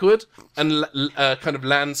backward and kind of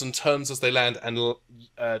lands and turns as they land. And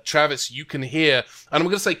Travis, you can hear, and I'm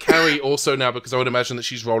going to say Carrie also now because I would imagine that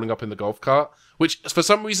she's rolling up in the golf cart, which for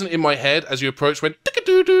some reason in my head as you approach went,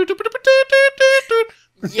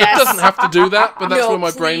 Yes. It doesn't have to do that, but that's No, where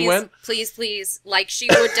my brain please, went. Please. Like, she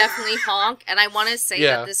would definitely honk, and I want to say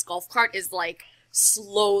Yeah. that this golf cart is, like,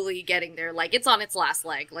 slowly getting there. Like, it's on its last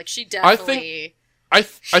leg. Like, she definitely... I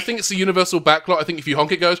think it's a universal backlot. I think if you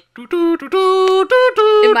honk, it goes do do do do do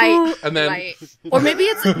do, It might, and then might. Or maybe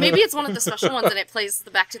it's one of the special ones and it plays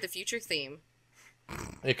the Back to the Future theme.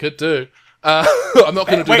 it could do. I'm not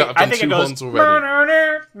going to do Wait, that. I've I done think it 2 goes. horns already.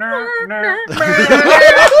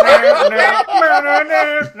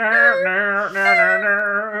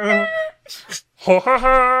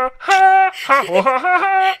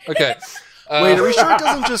 Okay. Wait, are we sure it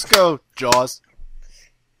doesn't just go Jaws?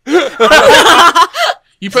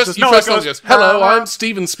 You press No, on it it goes, "Hello, I'm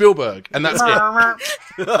Steven Spielberg," and that's it.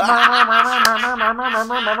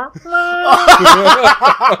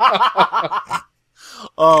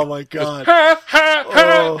 Oh my god.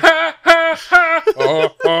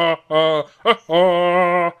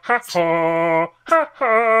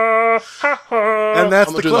 And that's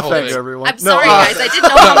I'm the gonna do the whole cliffhanger, thing. everyone. I'm sorry, guys. I didn't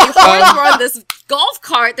know how many horns were on this golf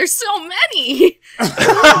cart. There's so many.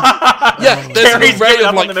 Yeah, there's Carrie's an array giving of up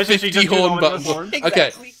on like the mission. She 50 just goes horn on with buttons. those horns. Okay,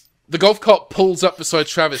 Exactly. the golf cart pulls up beside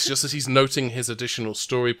Travis just as he's noting his additional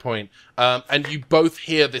story point, and you both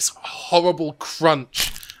hear this horrible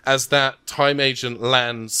crunch as that time agent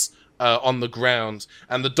lands on the ground.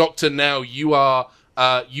 And the Doctor, now you are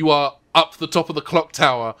up the top of the clock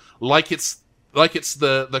tower, like it's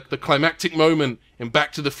the climactic moment in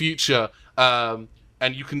Back to the Future.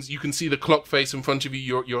 And you can see the clock face in front of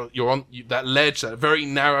you. You're on that ledge. That very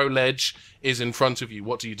narrow ledge is in front of you.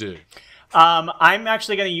 What do you do? I'm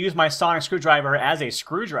actually going to use my sonic screwdriver as a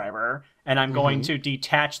screwdriver, and I'm going to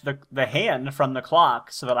detach the hand from the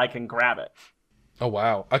clock so that I can grab it. Oh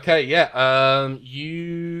wow. Okay, yeah.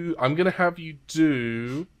 I'm gonna have you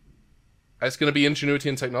do. It's gonna be ingenuity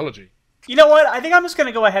and technology. You know what? I think I'm just going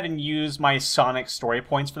to go ahead and use my Sonic story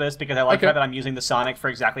points for this because I like Okay. that I'm using the Sonic for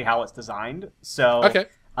exactly how it's designed. So, Okay.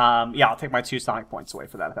 yeah, I'll take my 2 Sonic points away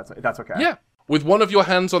for that if that's okay. Yeah. With one of your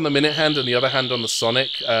hands on the minute hand and the other hand on the Sonic,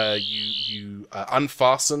 you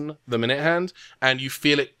unfasten the minute hand and you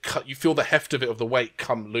feel it. You feel the heft of the weight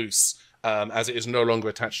come loose as it is no longer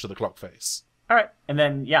attached to the clock face. All right, and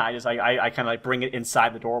then yeah, I kind of like bring it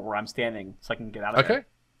inside the door where I'm standing so I can get out of Okay. there.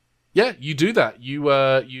 Yeah, you do that. You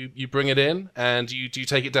bring it in, and do you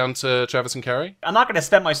take it down to Travis and Carrie? I'm not going to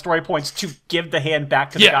spend my story points to give the hand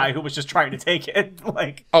back to the guy who was just trying to take it.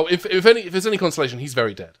 Like, oh, if there's any consolation, he's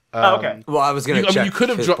very dead. Okay. Well, I was going to check you could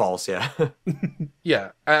have his pulse, yeah.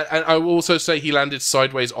 Yeah, and I will also say he landed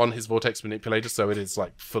sideways on his vortex manipulator, so it is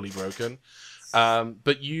like fully broken.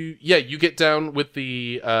 But you get down with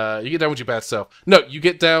the you get down with your bad self. No, you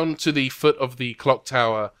get down to the foot of the clock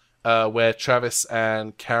tower. Where Travis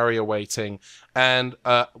and Carrie are waiting, and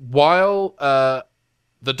while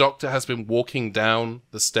the Doctor has been walking down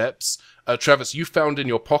the steps, Travis, you found in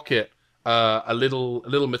your pocket a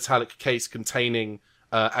little metallic case containing,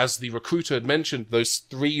 as the recruiter had mentioned, those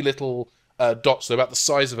 3 little dots. They're about the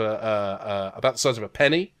size of a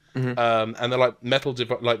penny, and they're like metal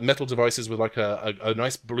devices with like a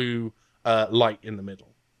nice blue light in the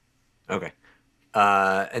middle. Okay.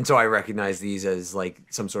 And so I recognize these as like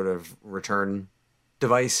some sort of return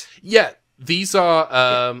device. Yeah, these are.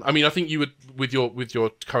 I mean, I think you would, with your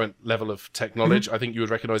current level of tech knowledge, I think you would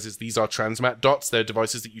recognize these are transmat dots. They're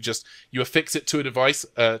devices that you affix it to a device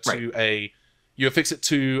you affix it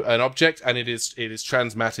to an object, and it is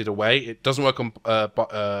transmatted away. It doesn't work on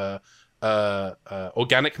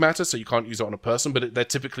organic matter, so you can't use it on a person. But they're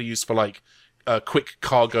typically used for like quick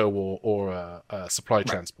cargo or supply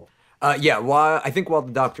transport. Well, I think while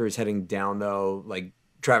the Doctor is heading down, though, like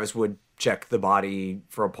Travis would check the body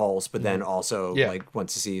for a pulse, but then also like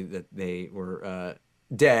wants to see that they were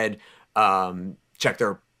dead. Check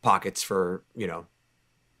their pockets for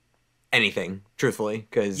anything, truthfully,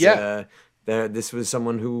 because this was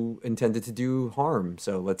someone who intended to do harm.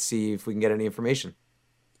 So let's see if we can get any information.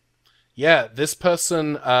 Yeah, this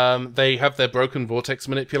person, they have their broken vortex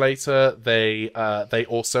manipulator. They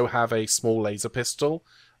also have a small laser pistol.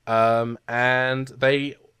 And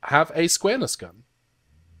they have a squareness gun.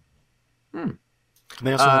 And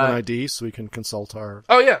they also have an ID, so we can consult our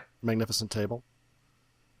magnificent table.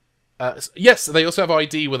 Yes, they also have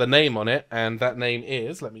ID with a name on it, and that name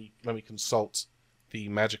is. Let me consult the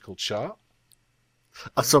magical chart.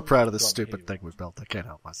 I'm so proud of this stupid thing we built. I can't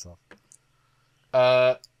help myself.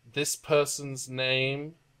 This person's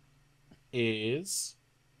name is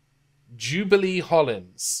Jubilee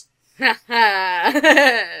Hollins.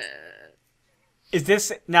 Is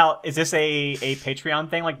this a Patreon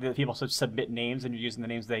thing? Like, the people submit names and you're using the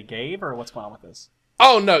names they gave, or what's going on with this?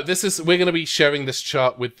 Oh no, we're going to be sharing this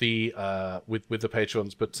chart with the with the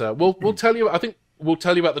patrons, but we'll tell you. I think we'll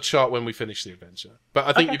tell you about the chart when we finish the adventure. But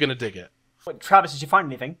I think you're going to dig it. Wait, Travis, did you find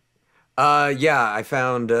anything? I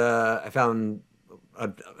found the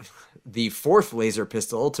 4th laser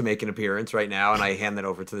pistol to make an appearance right now, and I hand that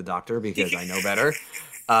over to the Doctor because I know better.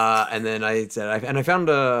 And then I found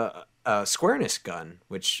a squareness gun,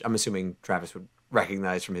 which I'm assuming Travis would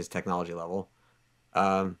recognize from his technology level.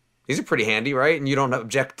 These are pretty handy, right? And you don't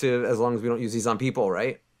object to as long as we don't use these on people,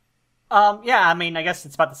 right? Yeah, I mean, I guess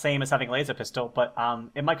it's about the same as having a laser pistol, but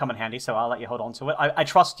it might come in handy, so I'll let you hold on to it. I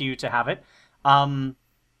trust you to have it. All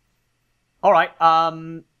right.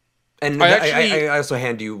 And I also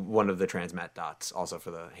hand you one of the transmat dots, also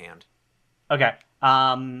for the hand. Okay.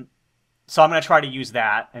 So I'm gonna try to use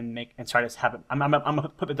that and try to have it. I'm gonna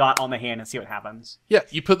put the dot on the hand and see what happens. Yeah,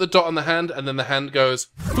 you put the dot on the hand, and then the hand goes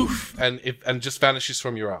poof, and just vanishes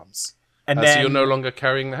from your arms. And then, so you're no longer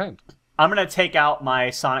carrying the hand. I'm gonna take out my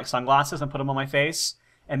sonic sunglasses and put them on my face,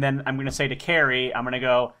 and then I'm gonna say to Carrie, I'm gonna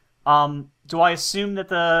go. Do I assume that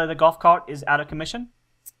the golf cart is out of commission?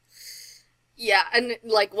 Yeah, and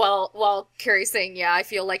like while Carrie's saying I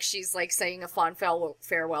feel like she's like saying a fond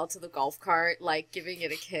farewell to the golf cart, like giving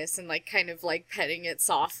it a kiss and like kind of like petting it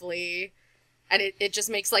softly, and it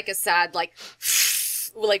just makes like a sad like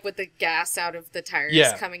with the gas out of the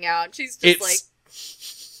tires coming out. She's just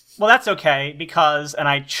well, that's okay and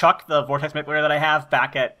I chuck the vortex manipulator that I have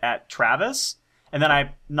back at Travis, and then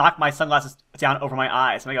I knock my sunglasses down over my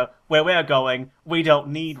eyes, and I go, "Where we're going, we don't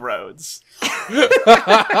need roads."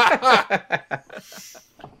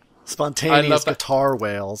 Spontaneous guitar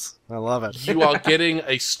wails. I love it. You are getting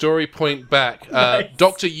a story point back. Nice.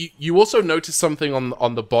 Doctor, you also notice something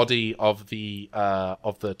on the body of the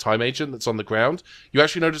time agent that's on the ground. You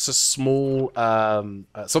actually notice a small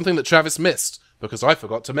something that Travis missed because I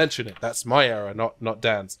forgot to mention it. That's my error, not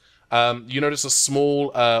Dan's. You notice a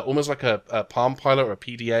small, almost like a Palm Pilot or a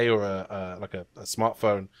PDA or a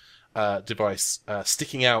smartphone device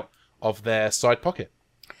sticking out of their side pocket.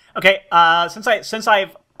 Okay, since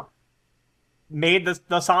I've made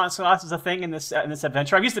the sonic sunglasses a thing in this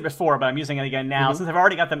adventure, I've used it before, but I'm using it again now. Since I've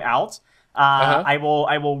already got them out, I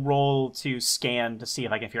will roll to scan to see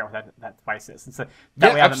if I can figure out what that device is. And so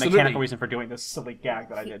that way I have a mechanical reason for doing this silly gag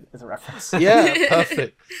that I did as a reference. Yeah,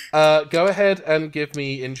 perfect. Go ahead and give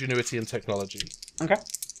me ingenuity and technology. Okay.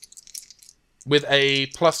 With a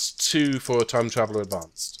 +2 for Time Traveler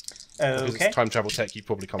Advanced. Okay. Because it's Time Travel Tech, you've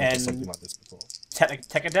probably come across something like this before.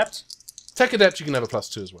 Tech Adept? Tech Adept, you can have a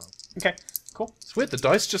 +2 as well. Okay, cool. It's weird, the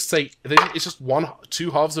dice just say, it's just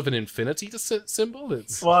two halves of an infinity symbol?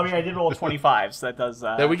 Well, I mean, I did roll 25, so that does...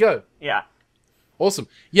 There we go. Yeah. Awesome.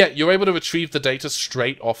 Yeah, you're able to retrieve the data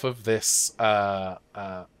straight off of this this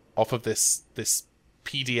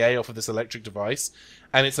PDA, off of this electric device,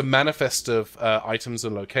 and it's a manifest of items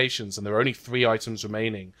and locations, and there are only 3 items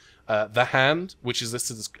remaining. The hand, which is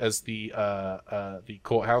listed as the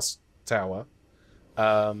courthouse tower,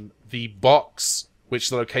 the box, which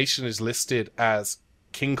the location is listed as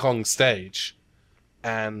King Kong Stage,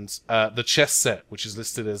 and the chess set, which is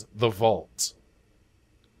listed as the Vault.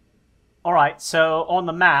 All right, so on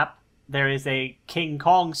the map, there is a King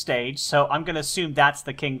Kong Stage, so I'm going to assume that's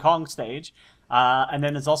the King Kong Stage. And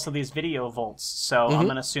then there's also these video vaults, so I'm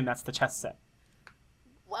going to assume that's the chess set.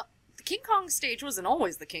 Well, the King Kong Stage wasn't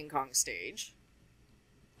always the King Kong Stage.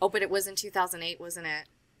 Oh, but it was in 2008, wasn't it?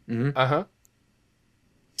 Mm-hmm. Uh-huh.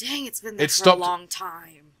 Dang, it's been there for a long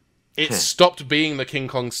time. It stopped being the King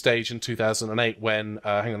Kong Stage in 2008 when,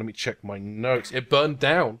 hang on, let me check my notes. It burned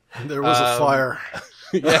down. There was a fire.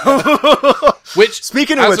 Which,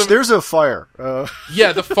 speaking of which, there's a fire.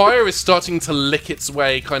 Yeah, the fire is starting to lick its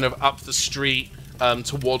way kind of up the street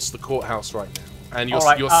towards the courthouse right now. And you're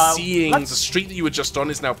seeing the street that you were just on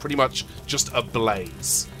is now pretty much just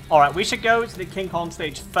ablaze. Alright, we should go to the King Kong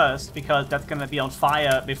Stage first, because that's going to be on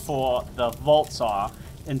fire before the vaults are.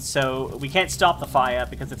 And so we can't stop the fire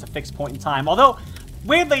because it's a fixed point in time. Although,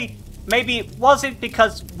 weirdly, maybe it wasn't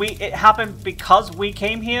because it happened because we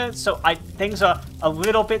came here, so things are a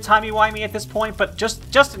little bit timey-wimey at this point, but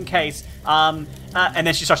just in case. And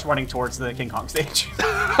then she starts running towards the King Kong Stage.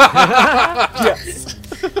 Yes.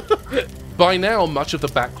 By now, much of the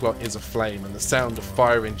backlot is aflame, and the sound of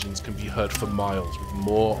fire engines can be heard for miles, with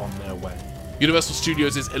more on their way. Universal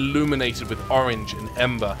Studios is illuminated with orange and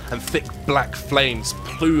ember, and thick black flames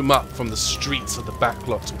plume up from the streets of the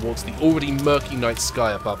backlot towards the already murky night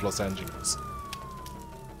sky above Los Angeles.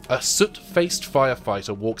 A soot-faced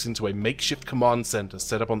firefighter walks into a makeshift command center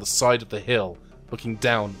set up on the side of the hill, looking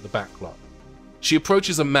down at the backlot. She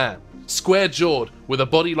approaches a man, square-jawed, with a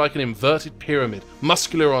body like an inverted pyramid,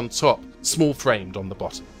 muscular on top, small-framed on the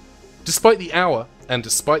bottom. Despite the hour, and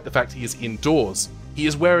despite the fact he is indoors, he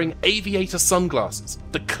is wearing aviator sunglasses,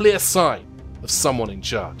 the clear sign of someone in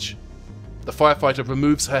charge. The firefighter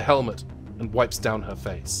removes her helmet and wipes down her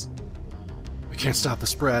face. We can't stop the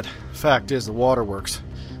spread. Fact is, the waterworks,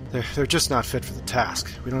 they're just not fit for the task.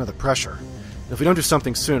 We don't have the pressure. If we don't do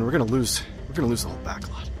something soon, we're gonna lose the whole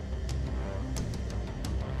backlot.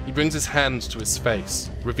 He brings his hand to his face,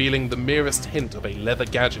 revealing the merest hint of a leather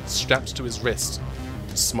gadget strapped to his wrist,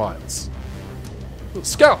 and smiles. The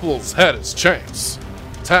scalpel's had its chance.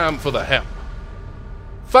 Time for the hammer.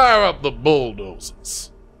 Fire up the bulldozers.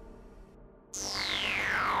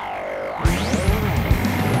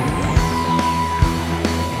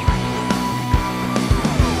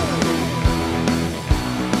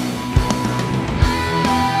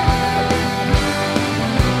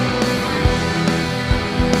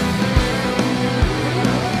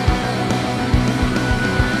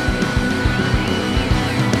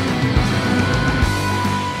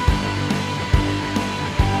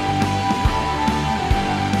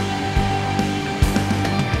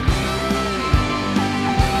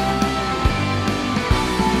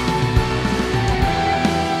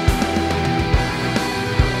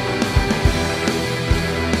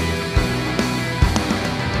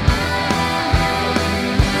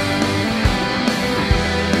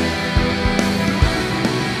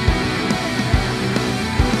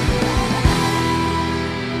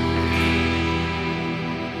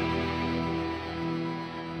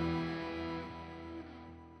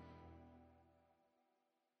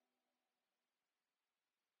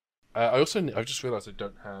 I've just realised I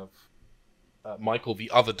don't have Michael the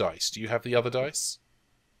other dice. Do you have the other dice?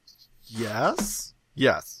 Yes.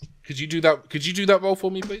 Could you do that roll for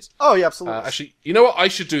me, please? Oh yeah, absolutely. Actually, you know what? I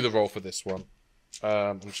should do the roll for this one.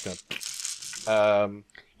 I'm just gonna.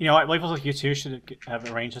 You know what? Labels like you two should have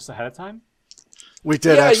arranged this ahead of time. We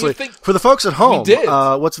did, Yeah, actually. you think- For the folks at home, We did.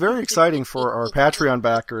 What's very exciting for our Patreon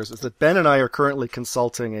backers is that Ben and I are currently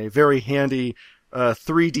consulting a very handy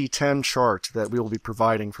 3D10 chart that we will be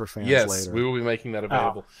providing for fans Yes, later. we will be making that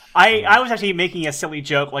available. I was actually making a silly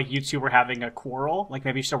joke, like you two were having a quarrel. Like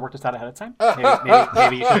maybe you should have worked this out ahead of time.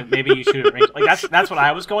 Maybe you should arrange. Like that's what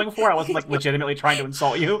I was going for. I wasn't like legitimately trying to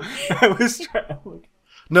insult you. I was trying.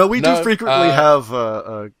 No, we do frequently have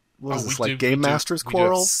what is this, we like do- Game we do- Masters we do have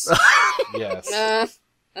quarrels? Yes.